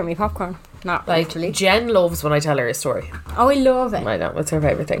going to sit here at my popcorn. Not like literally. Jen loves when I tell her a story. Oh, I love it. I know, it's her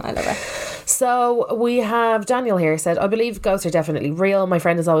favourite thing. I love it. So we have Daniel here said, I believe ghosts are definitely real. My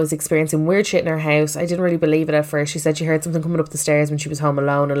friend is always experiencing weird shit in her house. I didn't really believe it at first. She said she heard something coming up the stairs when she was home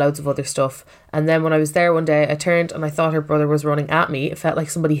alone and loads of other stuff. And then when I was there one day, I turned and I thought her brother was running at me. It felt like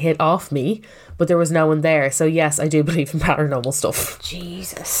somebody hit off me, but there was no one there. So yes, I do believe in paranormal stuff.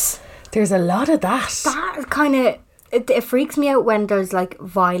 Jesus. There's a lot of that. That kind of... It freaks me out when there's like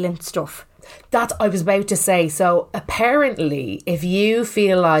violent stuff. That I was about to say. So apparently if you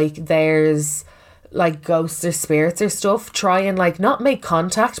feel like there's like ghosts or spirits or stuff, try and like not make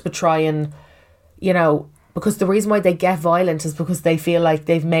contact, but try and, you know, because the reason why they get violent is because they feel like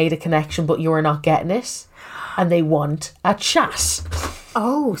they've made a connection but you're not getting it and they want a chat.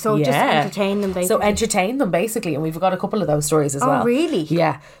 Oh, so just entertain them basically. So entertain them basically, and we've got a couple of those stories as well. Oh really?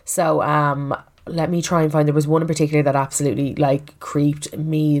 Yeah. So let me try and find, there was one in particular that absolutely like creeped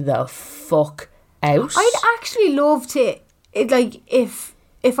me the fuck out. I'd actually love to, like, if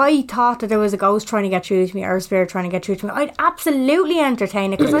I thought that there was a ghost trying to get through to me or a spirit trying to get through to me, I'd absolutely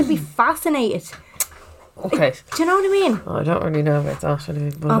entertain it because I'd be fascinated. Okay. Do you know what I mean? I don't really know about that.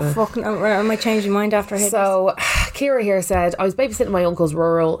 Anyway, but, fucking... I might change my mind after I hit So, Kira here said, I was babysitting my uncle's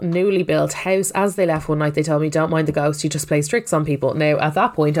rural, newly built house. As they left one night, they told me, don't mind the ghost, you just play tricks on people. Now, at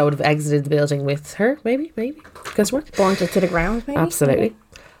that point, I would have exited the building with her, maybe. Guess what? Burnt it to the ground, maybe? Absolutely.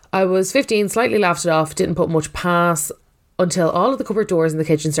 I was 15, slightly laughed it off, didn't put much past until all of the cupboard doors in the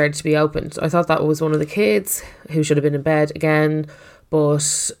kitchen started to be opened. I thought that was one of the kids who should have been in bed again,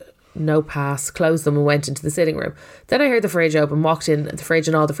 but... no pass, closed them and went into the sitting room. Then I heard the fridge open, walked in, the fridge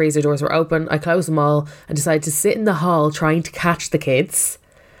and all the freezer doors were open. I closed them all and decided to sit in the hall trying to catch the kids.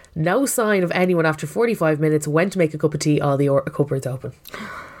 No sign of anyone after 45 minutes, went to make a cup of tea, all the cupboards open.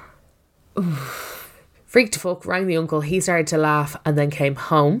 Freaked to fuck, rang the uncle, he started to laugh and then came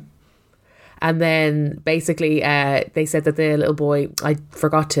home. And then basically they said that the little boy, I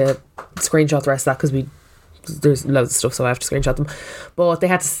forgot to screenshot the rest of that because there's loads of stuff so I have to screenshot them, but they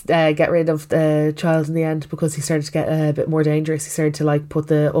had to get rid of the child in the end because he started to get a bit more dangerous. He started to like put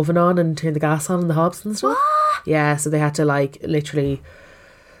the oven on and turn the gas on in the hobs and stuff. What? Yeah, so they had to like literally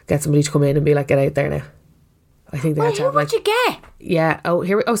get somebody to come in and be like, get out there now. I think they had to have like... What'd you get? Yeah,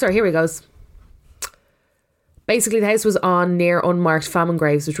 here he goes. Basically, the house was on near unmarked famine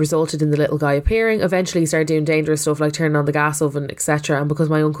graves, which resulted in the little guy appearing. Eventually, he started doing dangerous stuff like turning on the gas oven, etc. And because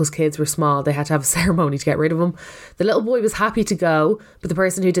my uncle's kids were small, they had to have a ceremony to get rid of him. The little boy was happy to go, but the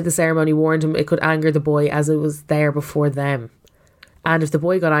person who did the ceremony warned him it could anger the boy as it was there before them. And if the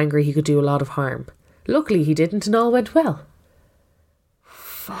boy got angry, he could do a lot of harm. Luckily, he didn't and all went well.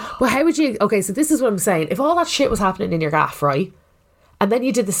 Well, how would you... Okay, so this is what I'm saying. If all that shit was happening in your gaff, right? And then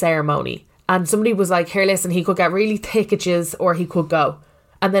you did the ceremony... and somebody was like, here, listen, he could get really thick itches or he could go.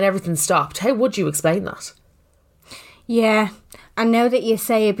 And then everything stopped. How would you explain that? Yeah. And now that you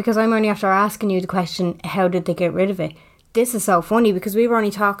say it, because I'm only after asking you the question, how did they get rid of it? This is so funny because we were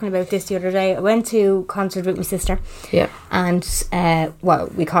only talking about this the other day. I went to concert with my sister. Yeah. And,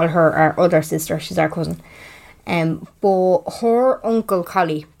 we call her our other sister. She's our cousin. But her uncle,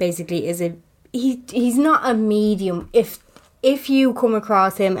 Collie, basically is he's not a medium. If you come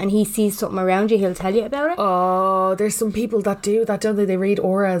across him and he sees something around you, he'll tell you about it. Oh, there's some people that do that, don't they? They read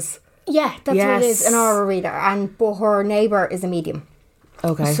auras. Yeah, that's what it is, an aura reader. But her neighbour is a medium.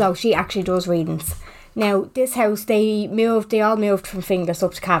 Okay. So she actually does readings. Now, this house, they all moved from Finglas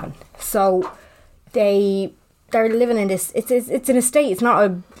up to Cavan. So they're living in this, it's an estate, it's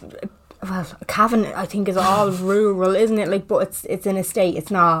not Cavan, I think, is all rural, isn't it? Like, but it's an estate, it's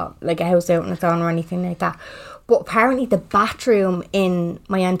not like a house out on its own or anything like that. But apparently the bathroom in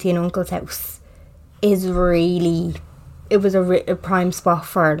my auntie and uncle's house is really... It was a prime spot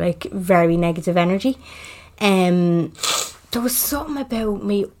for, like, very negative energy. There was something about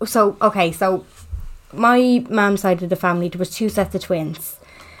me... So my mum's side of the family, there was 2 sets of twins.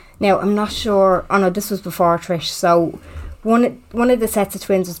 Now, I'm not sure... Oh, no, this was before Trish. So, one of the sets of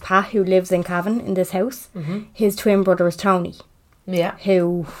twins was Pat, who lives in Cavan, in this house. Mm-hmm. His twin brother is Tony. Yeah.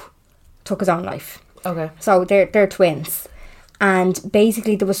 Who took his own life. Okay. So, they're twins. And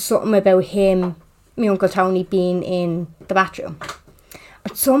basically, there was something about him, my Uncle Tony, being in the bathroom.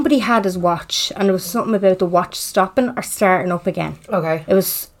 And somebody had his watch, and there was something about the watch stopping or starting up again. Okay.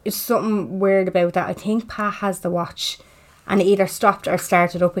 It's something weird about that. I think Pat has the watch, and it either stopped or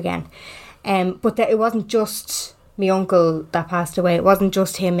started up again. But it wasn't just my uncle that passed away. It wasn't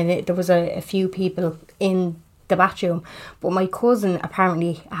just him, and there was a few people in the bathroom. But my cousin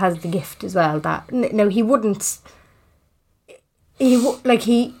apparently has the gift as well. That now he wouldn't.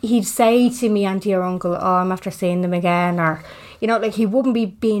 He'd say to me, auntie or uncle, "Oh, I'm after seeing them again," or he wouldn't be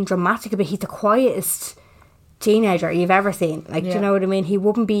being dramatic, but he's the quietest teenager you've ever seen. Do you know what I mean? He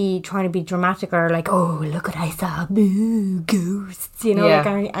wouldn't be trying to be dramatic or like, "Oh, look what I saw, boo, ghosts,"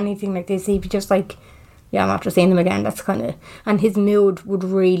 or anything like this. He'd be just like, "Yeah, I'm after seeing them again." That's kind of, and his mood would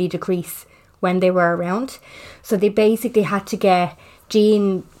really decrease when they were around. So they basically had to get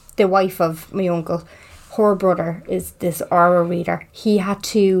Jean, the wife of my uncle. Her brother is this aura reader. He had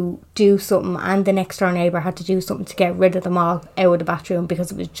to do something, and the next door neighbour had to do something to get rid of them all out of the bathroom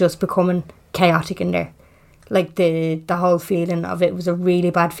because it was just becoming chaotic in there. Like the whole feeling of it was a really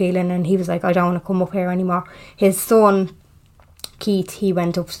bad feeling, and he was like, "I don't want to come up here anymore." His son Keith, he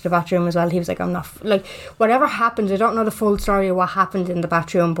went up to the bathroom as well. He was like, "I'm not whatever happened." I don't know the full story of what happened in the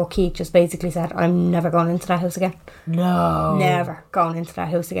bathroom, but Keith just basically said, "I'm never going into that house again. No, never going into that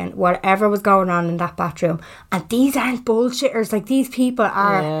house again." Whatever was going on in that bathroom, and these aren't bullshitters. Like, these people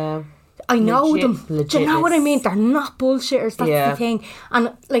are. Yeah. I know them. Do you know what I mean? They're not bullshitters. That's the thing.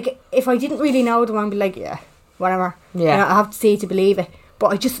 And if I didn't really know them, I'd be like, yeah, whatever. Yeah, I have to see to believe it. But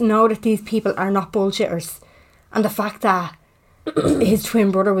I just know that these people are not bullshitters, and the fact that his twin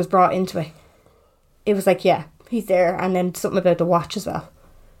brother was brought into it, it was like, yeah, he's there. And then something about the watch as well.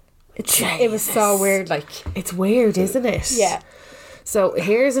 It was so weird. It's weird, isn't it? Yeah. So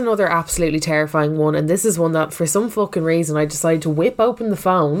here's another absolutely terrifying one, and this is one that for some fucking reason I decided to whip open the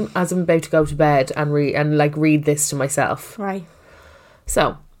phone as I'm about to go to bed and read this to myself. Right.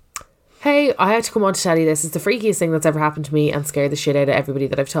 So, hey, I had to come on to tell you this. It's the freakiest thing that's ever happened to me and scared the shit out of everybody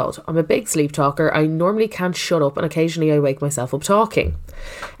that I've told. I'm a big sleep talker. I normally can't shut up, and occasionally I wake myself up talking.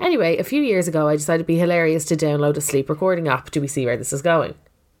 Anyway, a few years ago I decided it'd be hilarious to download a sleep recording app. Do we see where this is going?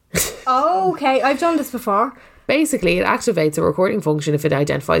 Oh, okay. I've done this before. Basically, it activates a recording function if it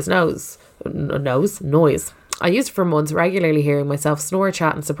identifies noise. I used it for months, regularly hearing myself snore,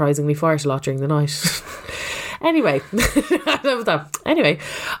 chat, and surprisingly fart a lot during the night. Anyway,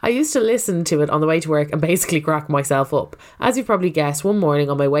 I used to listen to it on the way to work and basically crack myself up. As you've probably guessed, one morning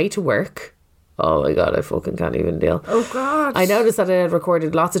on my way to work, oh my god, I fucking can't even deal. Oh god. I noticed that it had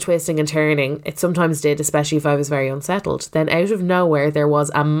recorded lots of twisting and turning. It sometimes did, especially if I was very unsettled. Then out of nowhere, there was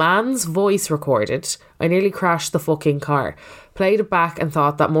a man's voice recorded. I nearly crashed the fucking car. Played it back and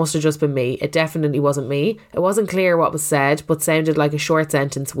thought that must have just been me. It definitely wasn't me. It wasn't clear what was said, but sounded like a short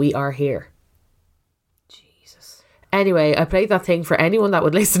sentence, "We are here." Anyway, I played that thing for anyone that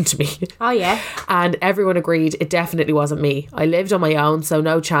would listen to me. Oh, yeah. And everyone agreed it definitely wasn't me. I lived on my own, so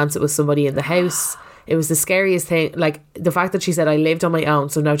no chance it was somebody in the house. It was the scariest thing. The fact that she said I lived on my own,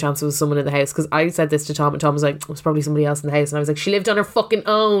 so no chance it was someone in the house. Because I said this to Tom, and Tom was like, it was probably somebody else in the house. And I was like, she lived on her fucking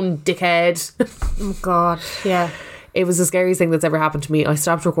own, dickhead. Oh, God. Yeah. It was the scariest thing that's ever happened to me. I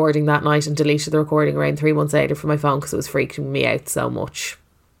stopped recording that night and deleted the recording around 3 months later from my phone because it was freaking me out so much.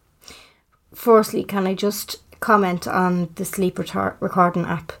 Firstly, can I just comment on the sleep recording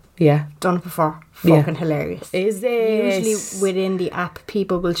app? Yeah. Done it before. Fucking hilarious. Is it? Usually within the app,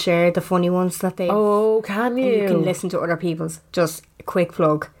 people will share the funny ones that they... Oh, can you? You can listen to other people's. Just a quick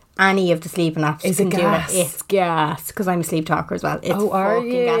plug. Any of the sleeping apps can do it. It's gas. Because I'm a sleep talker as well. It's are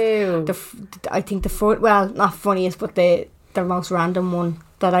you? Gas. I think not funniest, but the most random one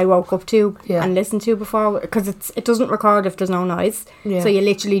that I woke up to and listened to before, because it doesn't record if there's no noise. Yeah. So you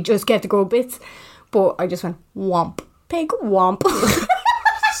literally just get the good bits. But I just went, womp. Pig womp.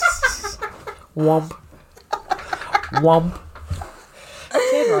 Womp. Womp.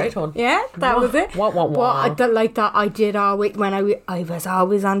 Did right one. Yeah, that was it. Womp. But I did always, when I was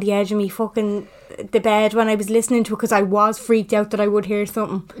always on the edge of me fucking the bed when I was listening to it, because I was freaked out that I would hear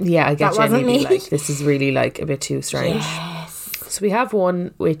something. Yeah, I get that wasn't me. This is really a bit too strange. Yes. So we have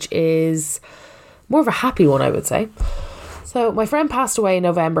one which is more of a happy one, I would say. So my friend passed away in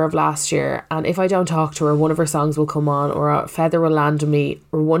November of last year, and if I don't talk to her, one of her songs will come on, or a feather will land on me,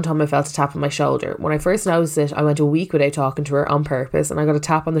 or one time I felt a tap on my shoulder. When I first noticed it, I went a week without talking to her on purpose, and I got a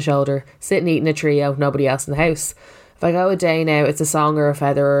tap on the shoulder, sitting eating a trio, nobody else in the house. If I go a day now, it's a song or a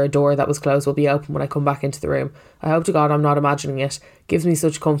feather or a door that was closed will be open when I come back into the room. I hope to God I'm not imagining it. Gives me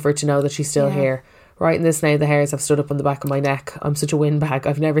such comfort to know that she's still here. Right in this now, the hairs have stood up on the back of my neck. I'm such a windbag.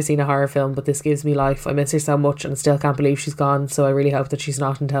 I've never seen a horror film, but this gives me life. I miss her so much and I still can't believe she's gone, so I really hope that she's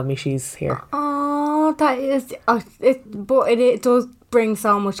not and tell me she's here. Oh, that is... it does bring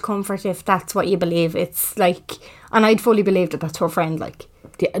so much comfort if that's what you believe. It's like... And I'd fully believe that that's her friend, like...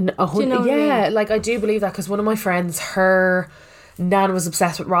 Yeah, Do you know what I mean? like I do believe that because one of my friends, her nan was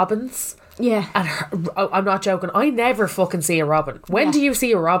obsessed with robins. Yeah. And I'm not joking, I never fucking see a robin. When do you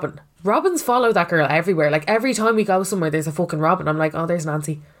see a robin? Robins follow that girl everywhere. Like every time we go somewhere there's a fucking robin. I'm like, oh, there's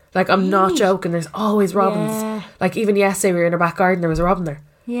Nancy. Like I'm not joking, there's always robins. Yeah. Like even yesterday we were in her back garden, there was a robin there.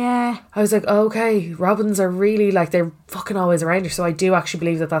 Yeah. I was like, okay, robins are really like, they're fucking always around her. So I do actually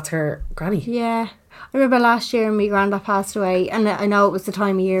believe that that's her granny. Yeah. I remember last year my granddad passed away, and I know it was the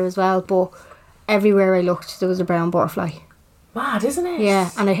time of year as well, but everywhere I looked there was a brown butterfly. Mad, isn't it? Yeah,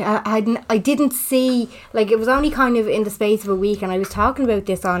 and I didn't see, like, it was only kind of in the space of a week, and I was talking about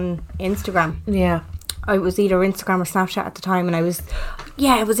this on Instagram. Yeah. I was either Instagram or Snapchat at the time, and it was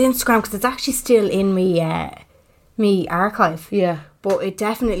Instagram, because it's actually still in me archive. Yeah. But it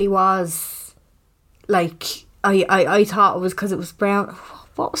definitely was, like, I thought it was because it was brown.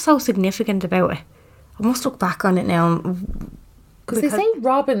 What was so significant about it? I must look back on it now. Because they say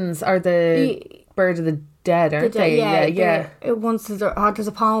robins are the bird of the dead, aren't they? Yeah. There's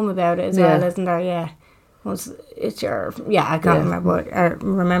a poem about it as well, isn't there? Yeah. I can't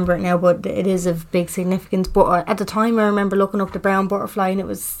remember it now, but it is of big significance. But at the time I remember looking up the brown butterfly and it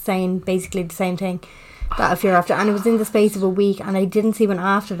was saying basically the same thing, that if you're after, and it was in the space of a week, and I didn't see one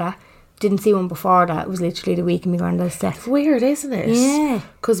after that, didn't see one before that. It was literally the week of my granddad's death. It's weird, isn't it? Yeah.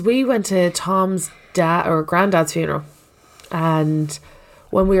 Because we went to Tom's dad or granddad's funeral, and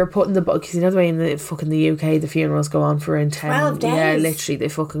when we were putting the book, because you know the way in the UK the funerals go on for around 12 days. Yeah, literally they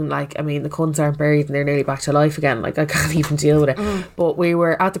fucking, like, I mean, the cunts aren't buried and they're nearly back to life again. Like, I can't even deal with it. But we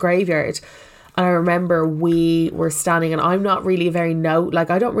were at the graveyard, and I remember we were standing, and I'm not really I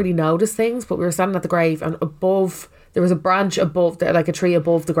don't really notice things, but we were standing at the grave, and above there was a branch above, like a tree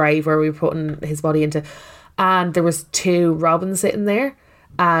above the grave where we were putting his body into, and there was 2 robins sitting there.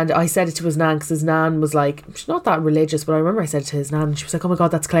 And I said it to his nan, because his nan was like, she's not that religious, but I remember I said it to his nan, and she was like, oh my God,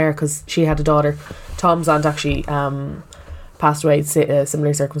 that's Claire, because she had a daughter. Tom's aunt actually passed away in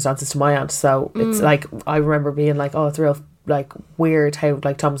similar circumstances to my aunt, so it's like, I remember being like, oh, it's real, like, weird how,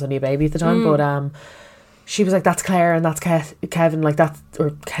 like, Tom's only a baby at the time, but she was like, that's Claire and that's Kevin, like, that's,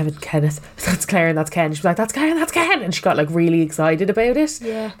 or Kenneth, that's Claire and that's Ken. She was like, that's Claire and that's Ken, and she got, like, really excited about it.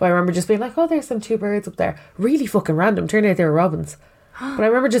 Yeah. But I remember just being like, oh, there's some 2 birds up there, really fucking random, turned out they were robins. But I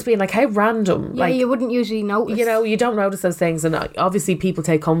remember just being like, how random. Yeah, like, you wouldn't usually notice. You know, you don't notice those things. And obviously people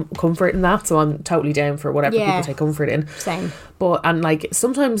take comfort in that. So I'm totally down for whatever people take comfort in. Same. But, and like,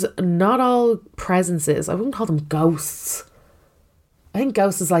 sometimes not all presences, I wouldn't call them ghosts. I think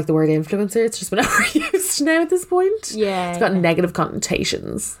ghost is like the word influencer. It's just been overused now at this point. Yeah. It's got negative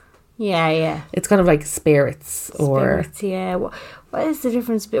connotations. Yeah. It's kind of like spirits or... yeah. What is the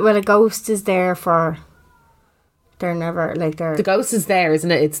difference? Well, a ghost is there for... They're never, like, they're... The ghost is there,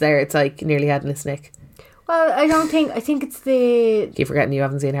 isn't it? It's there. It's like nearly headless Nick. Well, I think it's the... Keep forgetting you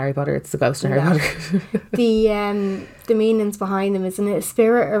haven't seen Harry Potter. It's the ghost in Harry Potter. The meanings behind them, isn't it? A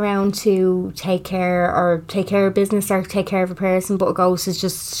spirit around to take care of business or take care of a person, but a ghost is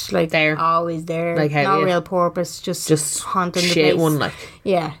just, like, there, always there. Like, no real purpose, just haunting the place. One, like.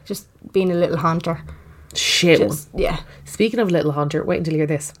 Yeah, just being a little haunter. One. Yeah. Speaking of little haunter, wait until you hear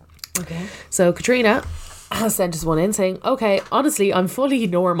this. Okay. So, Katrina sent us one in saying, okay, honestly, I'm fully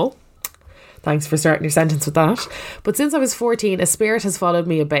normal. Thanks for starting your sentence with that. But since I was 14, a spirit has followed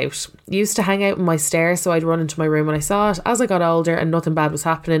me about. Used to hang out in my stairs, so I'd run into my room when I saw it. As I got older and nothing bad was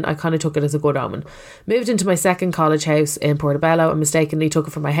happening, I kind of took it as a good omen. Moved into my second college house in Portobello and mistakenly took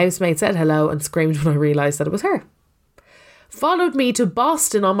it for my housemate, said hello and screamed when I realised that it was her. Followed me to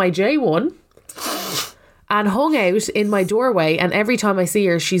Boston on my J1 and hung out in my doorway, and every time I see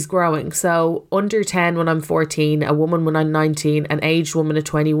her, she's growing. So under 10 when I'm 14, a woman when I'm 19, an aged woman at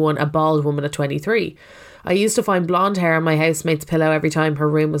 21, a bald woman at 23. I used to find blonde hair on my housemate's pillow every time her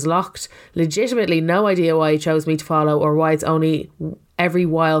room was locked. Legitimately no idea why he chose me to follow or why it's only every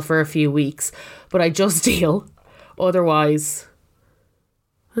while for a few weeks. But I just deal. Otherwise...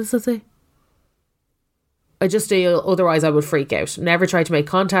 What does that say? I just deal, otherwise I would freak out. Never tried to make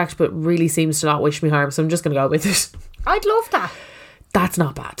contact, but really seems to not wish me harm, so I'm just going to go with it. I'd love that. That's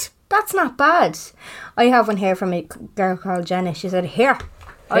not bad. That's not bad. I have one here from a girl called Jenna. She said, here,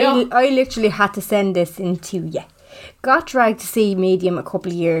 I literally had to send this in to you. Got dragged to see medium a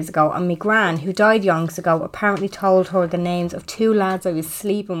couple of years ago, and my gran, who died yonks ago, apparently told her the names of 2 lads I was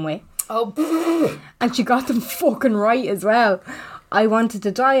sleeping with. Oh. And she got them fucking right as well. I wanted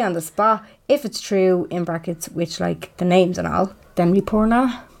to die on the spot. If it's true, in brackets, which like the names and all, then we poor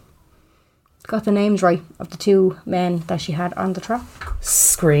Nana got the names right of the 2 men that she had on the track.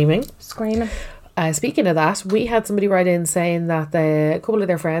 Screaming. Speaking of that, we had somebody write in saying that a couple of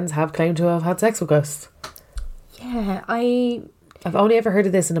their friends have claimed to have had sex with ghosts. Yeah, I've only ever heard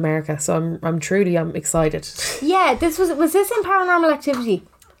of this in America, so I'm truly excited. Yeah, was this in Paranormal Activity?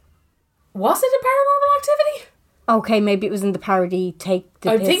 Was it a Paranormal Activity? Okay, maybe it was in the parody Take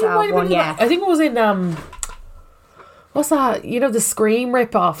the Piss Out one, yeah. I think it was in what's that? You know, the Scream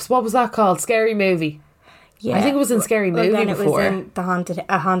rip-offs. What was that called? Scary Movie. Yeah. I think it was in Scary Movie then before. It was in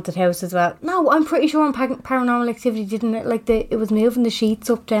a haunted house as well. No, I'm pretty sure in Paranormal Activity, didn't it? Like it was moving the sheets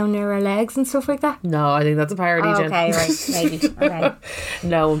up down near her legs and stuff like that. No, I think that's a parody, Jen. Okay, right, maybe. Okay.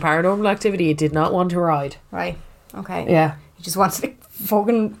 No, in Paranormal Activity, it did not want to ride. Right. Okay. Yeah. He just wants to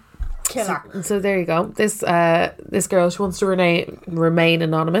fucking kill her. So there you go. This girl, she wants to remain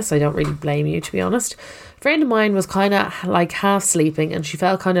anonymous. I don't really blame you, to be honest. A friend of mine was kind of like half sleeping, and she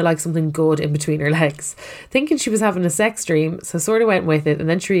felt kind of like something good in between her legs, thinking she was having a sex dream, so sort of went with it, and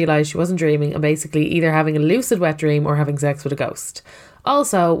then she realised she wasn't dreaming and basically either having a lucid wet dream or having sex with a ghost.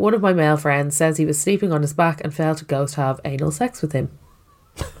 Also, one of my male friends says he was sleeping on his back and felt a ghost have anal sex with him.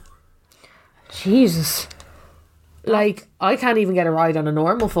 Jesus. Like, I can't even get a ride on a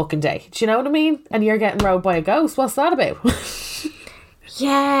normal fucking day. Do you know what I mean? And you're getting rode by a ghost. What's that about?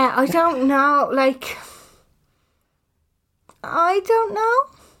 Yeah, I don't know. Like, I don't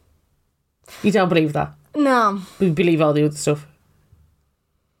know. You don't believe that? No. We believe all the other stuff.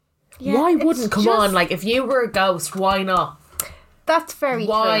 Yeah, why wouldn't, come just, on, like, if you were a ghost, why not? That's very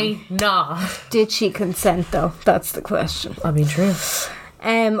Why true. not? Did she consent, though? That's the question. I mean, true.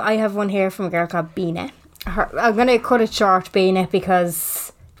 I have one here from a girl called Bina. I'm going to cut it short, Bina,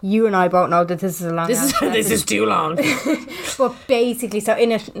 because you and I both know that this is a long This is too long. But basically, so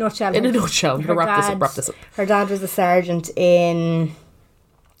in a nutshell, I'm going to wrap this up. Her dad was a sergeant in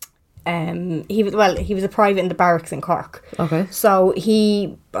he was a private in the barracks in Cork. Okay. So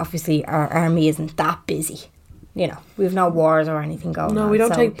he, obviously our army isn't that busy. You know, we've no wars or anything going on. No, we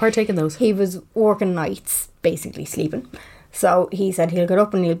don't partake in those. He was working nights, basically sleeping. So he said he'll get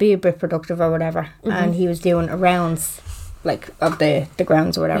up and he'll be a bit productive or whatever. Mm-hmm. And he was doing rounds, like, of the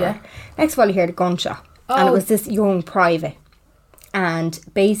grounds or whatever. Yeah. Next of all, he heard a gunshot. Oh. And it was this young private. And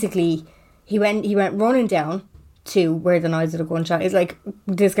basically, he went running down to where the noise of the gunshot is. Like,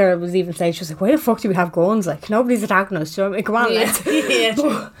 this girl was even saying, she was like, why the fuck do we have guns? Like, nobody's attacking us. Do you know what I mean? Come on, let's.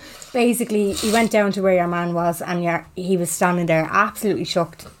 Yeah. Basically, he went down to where your man was, and he was standing there absolutely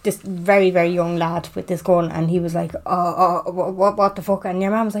shocked. This very, very young lad with this gun, and he was like, what the fuck? And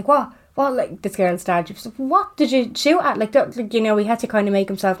your man was like, what? Like, this girl's dad, she was like, what did you shoot at? Like, you know, he had to kind of make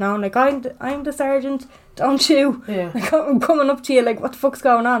himself known. Like, I'm the sergeant, don't shoot. Yeah. Like, I'm coming up to you, like, what the fuck's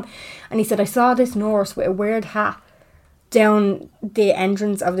going on? And he said, I saw this nurse with a weird hat down the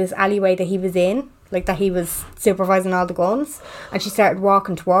entrance of this alleyway that he was in. Like, that he was supervising all the guns, and she started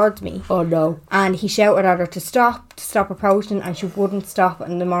walking towards me. Oh no. And he shouted at her to stop approaching, and she wouldn't stop.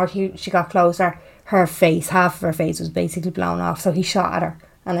 And the more she got closer, half of her face was basically blown off. So he shot at her,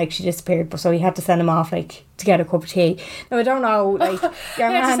 and like, she disappeared. But so he had to send him off, like, to get a cup of tea. Now, I don't know, like, you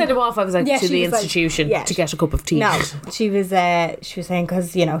had to send him off. I was like, to the institution, like, to get a cup of tea. No, she was saying,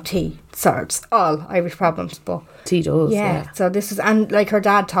 because, you know, tea solves all Irish problems, but tea does. Yeah. So this was, and like, her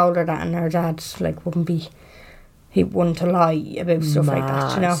dad told her that, and her dad, like, he wouldn't lie about stuff like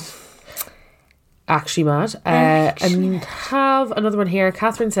that, you know. Actually mad. And have another one here.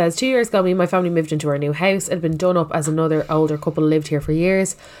 Catherine says, 2 years ago, me and my family moved into our new house. It had been done up as another older couple lived here for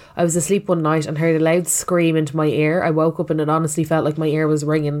years. I was asleep one night and heard a loud scream into my ear. I woke up and it honestly felt like my ear was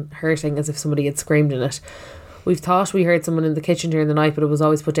ringing, hurting, as if somebody had screamed in it. We've thought we heard someone in the kitchen during the night, but it was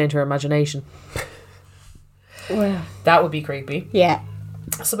always put down to our imagination. Well, that would be creepy. Yeah.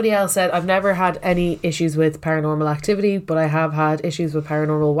 Somebody else said, I've never had any issues with paranormal activity, but I have had issues with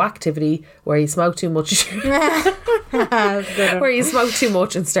paranormal whacktivity, where you smoke too much where you smoke too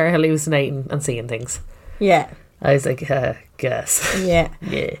much and start hallucinating and seeing things. Yeah. I was like, guess. Yeah.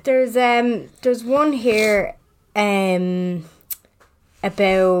 Yeah. There's one here about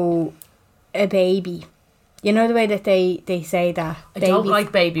a baby. You know the way that they say that babies, I don't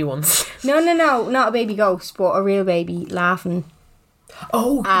like baby ones. No, not a baby ghost, but a real baby laughing.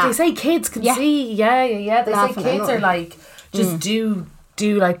 Oh, they say kids can see. Yeah. They say kids are like, just do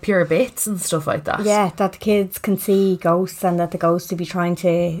do like pure bits and stuff like that. Yeah, that the kids can see ghosts and that the ghosts will be trying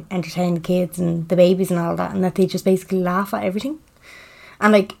to entertain the kids and the babies and all that, and that they just basically laugh at everything.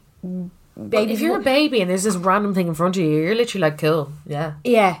 And like, babies, if you're a baby and there's this random thing in front of you, you're literally like, cool, yeah.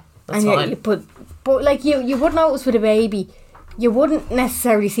 Yeah. That's and fine. But like you would notice with a baby, you wouldn't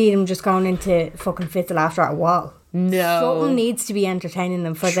necessarily see them just going into fucking fits of laughter at a wall. No. Something needs to be entertaining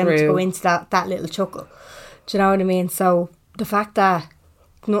them for them to True. go into that little chuckle. Do you know what I mean? So the fact that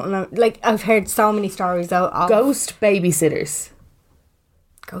nothing, like, I've heard so many stories out of Ghost babysitters.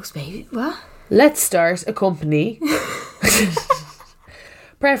 ghost baby. What? Let's start a company.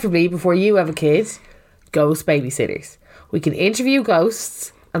 Preferably before you have a kid. Ghost babysitters. We can interview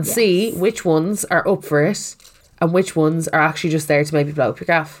ghosts and see which ones are up for it and which ones are actually just there to maybe blow up your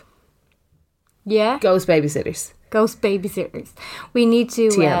gaff. Yeah. Ghost babysitters. Ghost babysitters. We need to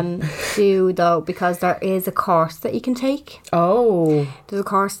TM. do though, because there is a course that you can take. Oh. There's a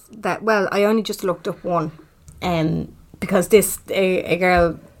course that, well, I only just looked up one, because this a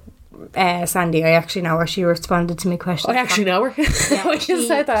girl, Sandy, I actually know her. She responded to my questions. I actually know her. When you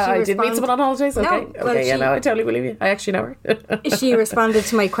said that, I did meet someone on holidays. Okay, No, well, no, I totally believe you. I actually know her. She responded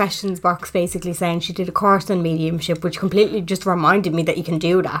to my questions box basically saying she did a course on mediumship, which completely just reminded me that you can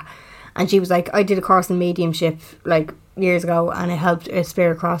do that. And she was like, I did a course in mediumship like years ago and it helped a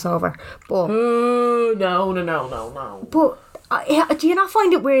spirit crossover. But no. But do you not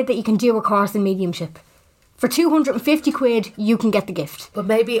find it weird that you can do a course in mediumship? For 250 quid, you can get the gift. But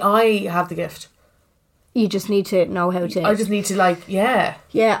maybe I have the gift. You just need to know how to. I just need to, like, yeah.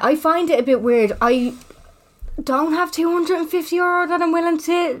 Yeah, I find it a bit weird. I don't have €250 that I'm willing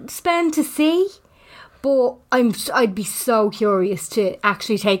to spend to see. But I'd be so curious to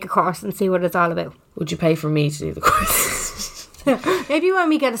actually take a course and see what it's all about. Would you pay for me to do the course? Maybe when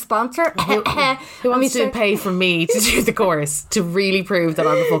we get a sponsor. Who wants to pay for me to do the course to really prove that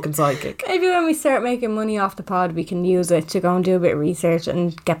I'm a fucking psychic? Maybe when we start making money off the pod, we can use it to go and do a bit of research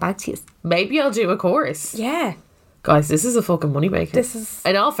and get back to you. Maybe I'll do a course. Yeah. Guys, this is a fucking moneymaker. This is...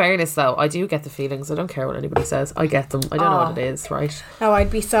 In all fairness, though, I do get the feelings. I don't care what anybody says. I get them. I don't know what it is, right? No, I'd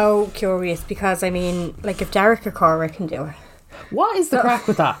be so curious because, I mean, like, if Derek O'Cora can do it. What is the crack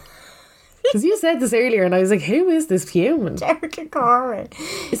with that? Because you said this earlier and I was like, who is this human? Derek O'Cora.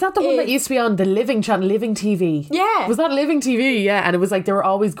 Is that the one that used to be on the Living channel, Living TV? Yeah. Was that Living TV? Yeah. And it was like, they were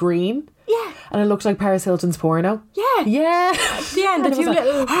always green. Yeah. And it looked like Paris Hilton's porno. Yeah. Yeah. At the end, the And it two was like,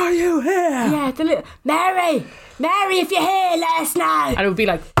 little... are you here? Yeah, the little... Mary, if you're here, let us know. And it would be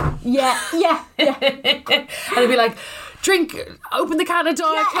like... Yeah. And it'd be like... Drink, open the can of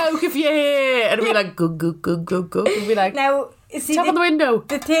Diet Coke if you're here. And it'd be like, go. It'd be like, now, see, tap on the window.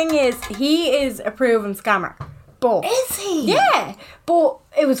 The thing is, he is a proven scammer. But Is he? Yeah, but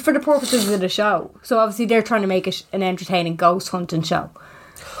it was for the purposes of the show. So obviously they're trying to make it an entertaining ghost hunting show.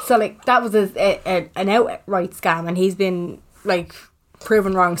 So like that was an outright scam, and he's been like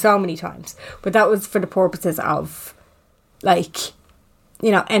proven wrong so many times. But that was for the purposes of, like, you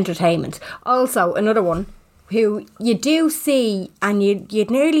know, entertainment. Also, another one who you do see, and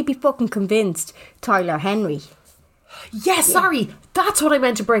you'd nearly be fucking convinced, Tyler Henry. Yes, sorry. That's what I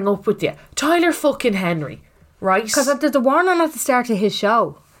meant to bring up with you. Tyler fucking Henry, right? Because there's a warning at the start of his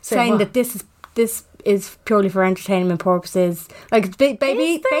show saying that this is purely for entertainment purposes. Like,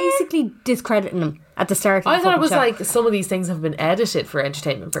 basically discrediting him at the start of the I thought it was show. like some of these things have been edited for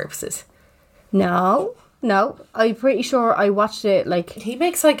entertainment purposes. No, I'm pretty sure I watched it, like... He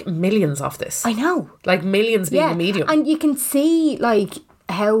makes like millions off this. I know. Like millions being a medium. And you can see, like,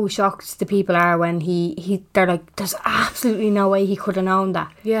 how shocked the people are when they're like, there's absolutely no way he could have known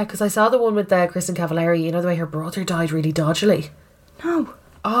that. Yeah, because I saw the one with Kristen Cavallari, you know, the way her brother died really dodgily. No.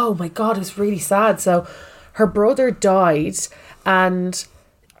 Oh my God, it was really sad. So her brother died and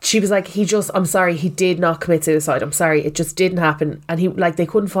she was like, I'm sorry, he did not commit suicide. I'm sorry, it just didn't happen. And they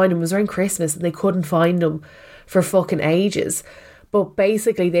couldn't find him. It was around Christmas and they couldn't find him for fucking ages. But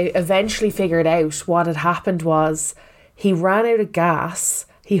basically they eventually figured out what had happened was he ran out of gas,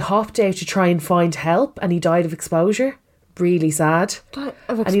 he hopped out to try and find help, and he died of exposure. Really sad.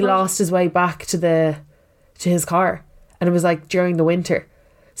 And he lost his way back to his car. And it was like during the winter.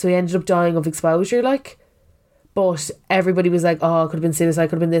 So he ended up dying of exposure, like. But everybody was like, oh, it could have been suicide,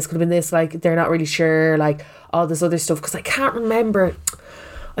 could have been this. Like, they're not really sure, like, all this other stuff. Because I can't remember.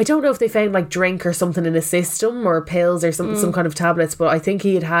 I don't know if they found, like, drink or something in his system or pills or some kind of tablets. But I think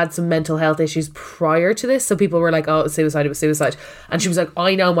he had some mental health issues prior to this. So people were like, oh, it was suicide. And she was like,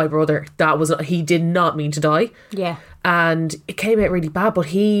 I know my brother. He did not mean to die. Yeah. And it came out really bad. But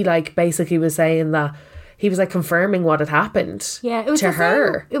he, like, basically was saying that he was, like, confirming what had happened to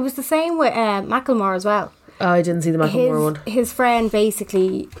her. It was the same with Macklemore as well. Oh, I didn't see the Macklemore one. His friend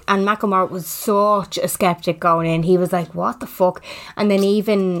basically, and Macklemore was such a skeptic going in. He was like, what the fuck? And then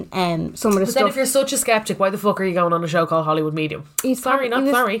even some of the But stuff... then if you're such a skeptic, why the fuck are you going on a show called Hollywood Medium? He was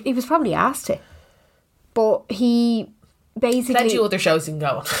probably asked to. But he basically... Plenty of other shows you can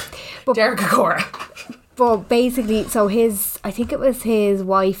go on. Derek Acora. But basically, so I think it was his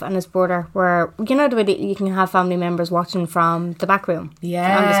wife and his brother were, you know the way that you can have family members watching from the back room?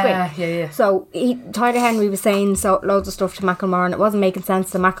 Yeah, on the screen. yeah. So Tyler Henry was saying loads of stuff to Macklemore, and it wasn't making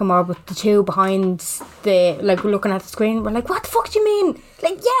sense to Macklemore, but the two behind looking at the screen were like, what the fuck do you mean?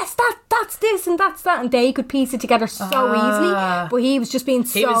 Like, yes, that's this and that's that, and they could piece it together so easily, but he was just being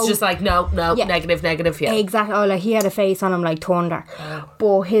He was just like, no, yeah. negative, yeah. Exactly. Oh, like he had a face on him like thunder.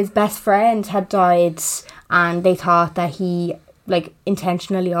 But his best friend had died, and they thought that he like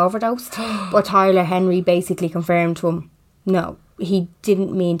intentionally overdosed. But Tyler Henry basically confirmed to him, no, he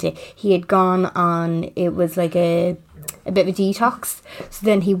didn't mean to. He had gone on, it was like a bit of a detox. So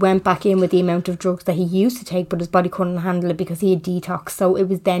then he went back in with the amount of drugs that he used to take, but his body couldn't handle it because he had detoxed. So it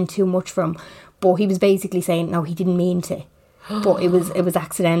was then too much for him. But he was basically saying, no, he didn't mean to. But it was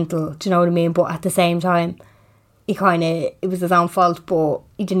accidental. Do you know what I mean? But at the same time, it was his own fault, but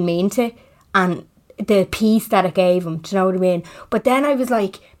he didn't mean to. And the peace that it gave him, do you know what I mean? But then I was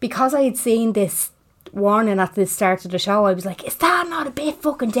like, because I had seen this warning at the start of the show, I was like, is that not a bit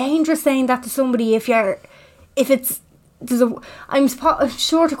fucking dangerous saying that to somebody I'm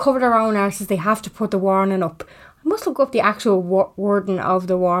sure to cover their own arses they have to put the warning up. I must look up the actual wording of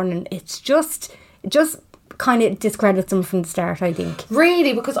the warning. It just kind of discredits them from the start, I think.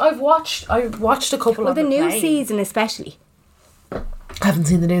 Really? Because I watched a couple of the new season especially. I haven't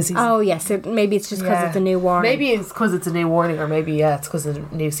seen the new season. Oh yes, so maybe it's just because it's a new warning. Maybe it's because it's a new warning, or maybe it's because of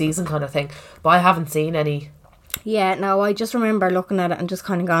the new season kind of thing. But I haven't seen any. Yeah, no, I just remember looking at it and just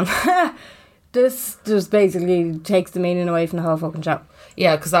kind of gone, this just basically takes the meaning away from the whole fucking show.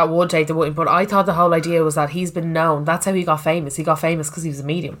 Yeah, because that would take the meaning. But I thought the whole idea was that he's been known. That's how he got famous. He got famous because he was a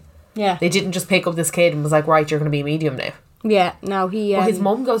medium. Yeah. They didn't just pick up this kid and was like, right, you're going to be a medium now. Yeah, no, he... Well, his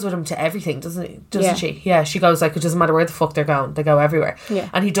mum goes with him to everything, doesn't she? Yeah, she goes like, it doesn't matter where the fuck they're going. They go everywhere. Yeah.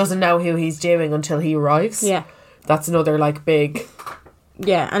 And he doesn't know who he's doing until he arrives. Yeah. That's another, like, big...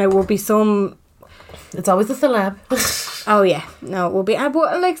 Yeah, and it will be some... It's always a celeb. Oh, yeah. No, it will be...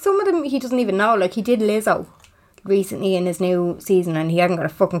 But, like, some of them he doesn't even know. Like, he did Lizzo recently in his new season, and he hadn't got a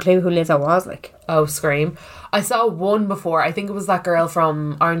fucking clue who Lizzo was, like. Oh, Scream. I saw one before. I think it was that girl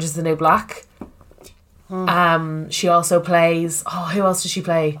from Orange is the New Black. She also plays... Oh, who else does she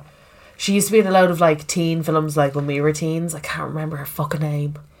play? She used to be in a load of, like, teen films, like, when we were teens. I can't remember her fucking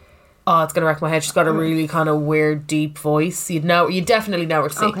name. Oh, it's going to wreck my head. She's got a really kind of weird, deep voice. You'd definitely know her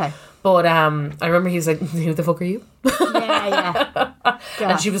to see. Okay. But I remember he was like, who the fuck are you? Yeah.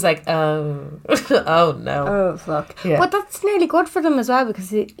 And she was like, oh no. Oh, fuck. Yeah. But that's nearly good for them as well, because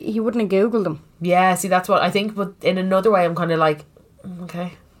he wouldn't have Googled them. Yeah, see, that's what I think. But in another way, I'm kind of like,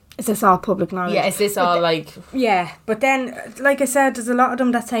 okay. Is this all public knowledge? Yeah, is this all like... Yeah, but then, like I said, there's a lot of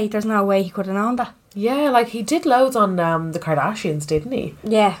them that say there's no way he could have known that. Yeah, like he did loads on the Kardashians, didn't he?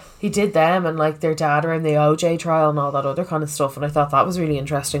 Yeah. He did them and like their dad around the OJ trial and all that other kind of stuff, and I thought that was really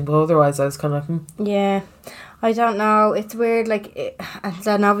interesting, but otherwise I was kind of like... Yeah, I don't know, it's weird, like, and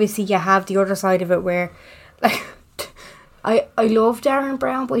then obviously you have the other side of it where, like... I love Darren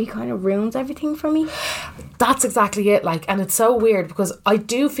Brown, but he kind of ruins everything for me. That's exactly it, like, and it's so weird because I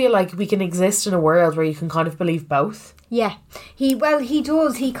do feel like we can exist in a world where you can kind of believe both. Yeah, he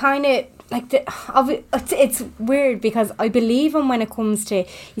does. He kind of like it's weird because I believe him when it comes to,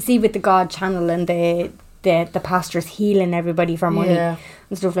 you see, with the God channel and the pastors healing everybody for money and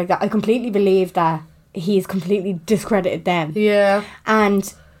stuff like that. I completely believe that he's completely discredited them. Yeah,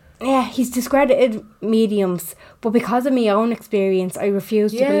 and. Yeah, he's discredited mediums, but because of my own experience, I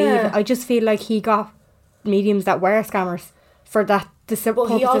refuse to believe it. I just feel like he got mediums that were scammers for that.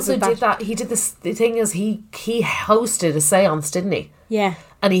 Well, he also did that. He did this. The thing is, he hosted a séance, didn't he? Yeah.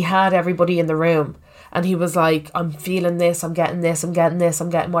 And he had everybody in the room, and he was like, "I'm feeling this. I'm getting this. I'm getting this.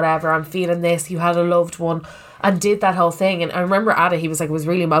 I'm getting whatever. I'm feeling this." You had a loved one, and did that whole thing. And I remember at it, he was like, it was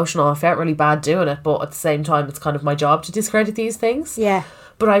really emotional. I felt really bad doing it, but at the same time, it's kind of my job to discredit these things. Yeah.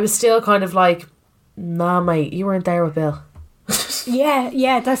 But I was still kind of like, nah, mate, you weren't there with Bill.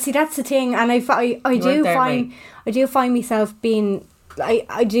 Yeah. That's the thing, and I do find myself being,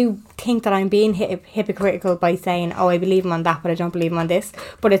 I do think that I'm being hypocritical by saying, oh, I believe him on that, but I don't believe him on this.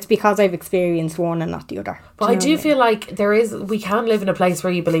 But it's because I've experienced one and not the other. But I do feel like we can live in a place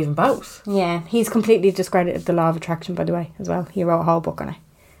where you believe in both. Yeah, he's completely discredited the law of attraction, by the way, as well. He wrote a whole book on it,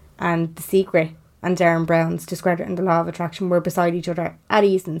 and The Secret. And Darren Brown's discrediting the law of attraction were beside each other at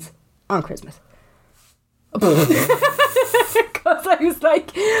Easton's on Christmas. Because I was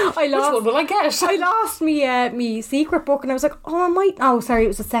like, I lost. Which one will I get? I lost me secret book, and I was like, oh, I might. Oh, sorry, it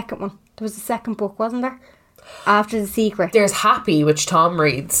was the second one. There was a second book, wasn't there? After the secret. There's Happy, which Tom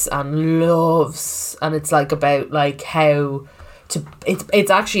reads and loves, and it's like about like how to.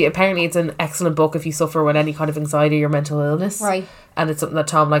 It's actually apparently it's an excellent book if you suffer with any kind of anxiety or mental illness. Right. And it's something that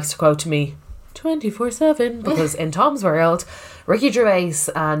Tom likes to quote to me 24/7 because in Tom's world, Ricky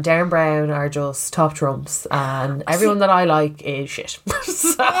Gervais and Darren Brown are just top trumps, and everyone that I like is shit.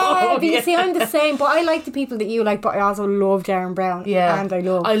 So, but you see, I'm the same, but I like the people that you like, but I also love Darren Brown. Yeah, and I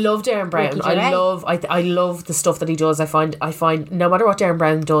love Darren Brown. Ricky Gervais. I love the stuff that he does. I find no matter what Darren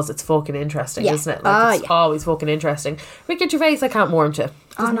Brown does, it's fucking interesting, isn't it? Like, it's always fucking interesting. Ricky Gervais, I can't warm to.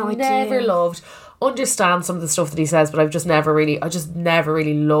 I never loved. Understand some of the stuff that he says, but I just never really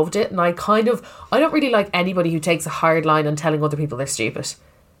loved it. And I don't really like anybody who takes a hard line on telling other people they're stupid.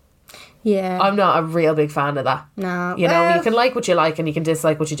 Yeah, I'm not a real big fan of that. No, you know, you can like what you like and you can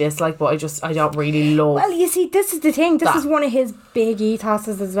dislike what you dislike, but I don't really love. Well, you see, this is the thing. This is one of his big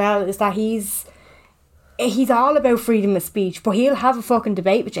ethoses as well. Is that he's all about freedom of speech, but he'll have a fucking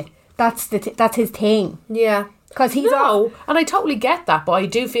debate with you. That's his thing. Yeah, because he's and I totally get that, but I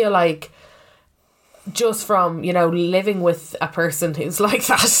do feel like, just from, you know, living with a person who's like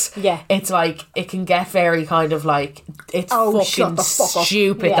that, it's like it can get very kind of like, it's fucking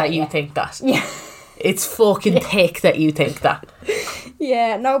stupid that you think that. Yeah, it's fucking thick that you think that.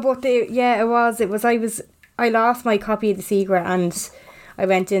 Yeah, no, but it was. I lost my copy of The Secret and I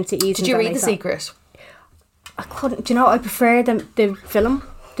went into Eason's. Did you read The Secret? I couldn't. Do you know? I prefer the film.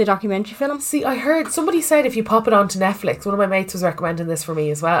 The documentary film. See, I heard somebody said if you pop it onto Netflix, one of my mates was recommending this for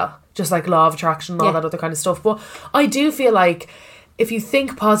me as well, just like law of attraction and all that other kind of stuff. But I do feel like if you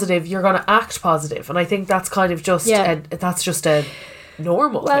think positive, you're going to act positive, and I think that's kind of just that's just a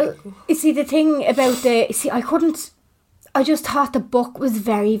normal thing. You see, the thing about I just thought the book was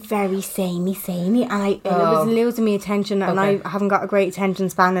very, very samey, and it was losing me attention, and I haven't got a great attention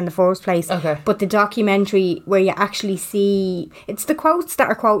span in the first place. Okay. But the documentary where you actually see, it's the quotes that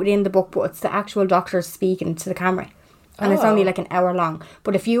are quoted in the book, but it's the actual doctors speaking to the camera. And it's only like an hour long.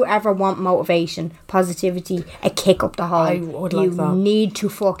 But if you ever want motivation, positivity, a kick up the hole, I would like that. You need to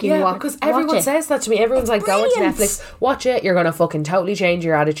fucking watch it. Because everyone says that to me. Everyone's like, go into Netflix, watch it, you're going to fucking totally change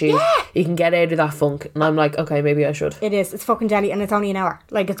your attitude. Yeah. You can get out of that funk. And I'm like, okay, maybe I should. It is. It's fucking deadly, and it's only an hour.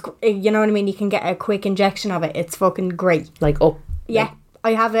 Like, it's, you know what I mean? You can get a quick injection of it. It's fucking great. Like, up. Yeah.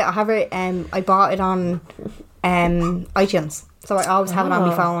 I have it. I bought it on iTunes. So I always have it on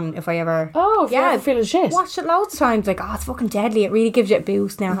my phone if I ever... Oh, if you're ever feeling shit. Watched it loads of times. Like, it's fucking deadly. It really gives you a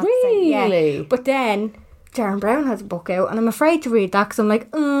boost now. Really? Yeah. But then Darren Brown has a book out and I'm afraid to read that because I'm like,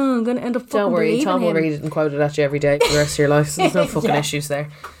 I'm going to end up fucking Don't worry, believing Tom will him. read it and quote it at you every day for the rest of your life. So there's no fucking issues there.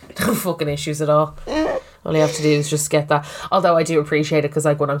 No fucking issues at all. All you have to do is just get that. Although I do appreciate it because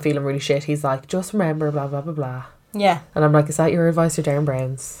like when I'm feeling really shit, he's like, just remember blah, blah, blah, blah. Yeah. And I'm like, is that your advice or Darren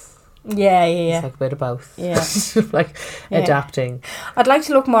Brown's? Yeah. It's like a bit of both. Yeah. Like adapting. I'd like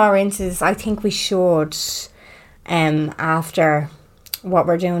to look more into this. I think we should, after what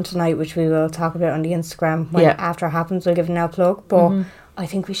we're doing tonight, which we will talk about on the Instagram when after it happens, we'll give it a plug. But I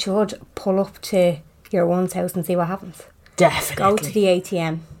think we should pull up to your one's house and see what happens. Definitely. Go to the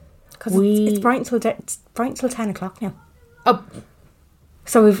ATM. Because it's bright until 10 o'clock now. Oh.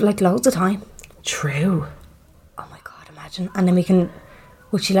 So we've like loads of time. True. Oh my God, imagine. And then we can...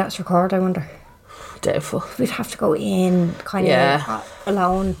 Would she let us record, I wonder? Doubtful. We'd have to go in kind of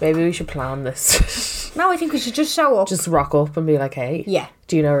alone. Maybe we should plan this. No, I think we should just show up. Just rock up and be like, hey. Yeah.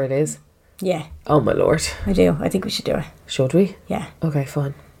 Do you know where it is? Yeah. Oh my lord. I do. I think we should do it. Should we? Yeah. Okay,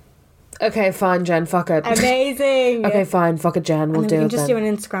 fine. Okay, fine, Jen. Fuck it. Amazing. Okay, fine. Fuck it, Jen. We'll do it then. We can just do an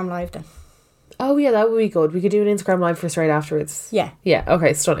Instagram live then. Oh yeah, that would be good. We could do an Instagram live for straight afterwards. Yeah. Yeah,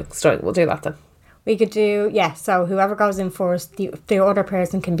 okay, stunning. We'll do that then. We could do, so whoever goes in first, the other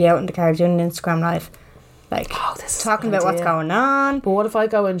person can be out in the car doing an Instagram live. Like, talking about what's going on. But what if I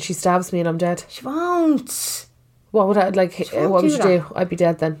go and she stabs me and I'm dead? She won't. What would I, like, what would you do? I'd be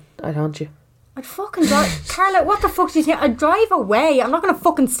dead then. I'd haunt you. I'd fucking drive. Carla, what the fuck do you think? I'd drive away. I'm not going to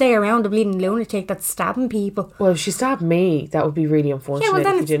fucking stay around a bleeding lunatic that's stabbing people. Well, if she stabbed me, that would be really unfortunate. Yeah, well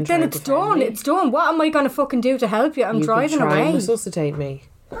then it's done. Me. It's done. What am I going to fucking do to help you? I'm driving away. And resuscitate me.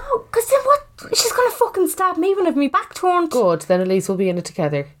 No, because then what? She's going to fucking stab me when I've my back turned. Good, then at least we'll be in it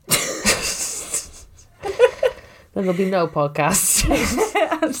together. Then there'll be no podcast.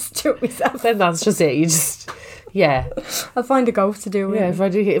 I'll just do it myself. Then that's just it. You just... Yeah. I'll find a ghost to do it. Yeah, if I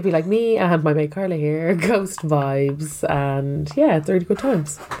do, it'd be like me and my mate Carla here, ghost vibes, and yeah, it's really good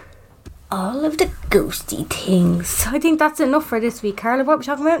times. all of the ghosty things. I think that's enough for this week. Carla, what are we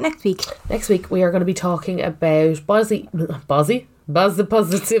talking about next week? Next week we are going to be talking about buzzy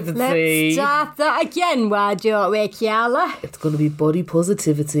positivity. Let's start that again, would you, Carla? It's going to be body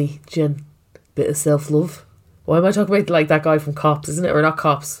positivity, Jen. Bit of self-love. Why am I talking about like that guy from Cops, isn't it? Or not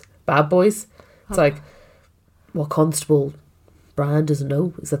Cops, Bad Boys. It's like, what Constable Brand doesn't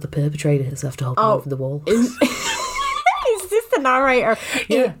know is that the perpetrator is after hopping over the wall. Is this the narrator?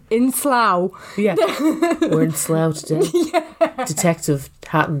 Yeah. In Slough. Yeah. We're in Slough today. Yeah. Detective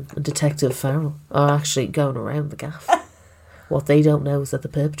Hatton and Detective Farrell are actually going around the gaff. What they don't know is that the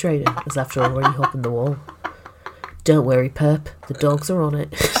perpetrator is after already hopping the wall. Don't worry, Perp. The dogs are on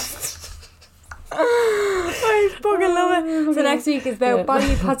it. I fucking love it. So next week is about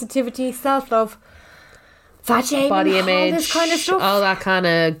body positivity, self-love, fat shaming, body image, all this kind of stuff. All that kind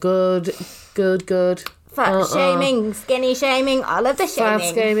of good. Fat shaming, skinny shaming, all of the shaming. Fat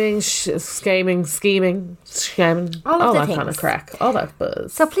scheming. All that things. kind of crack. All that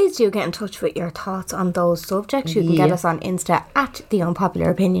buzz. So please do get in touch with your thoughts on those subjects. You can get us on Insta at The Unpopular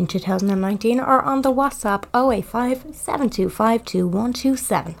Opinion 2019 or on the WhatsApp 085 725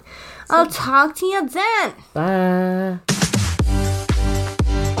 2127. I'll talk to you then. Bye.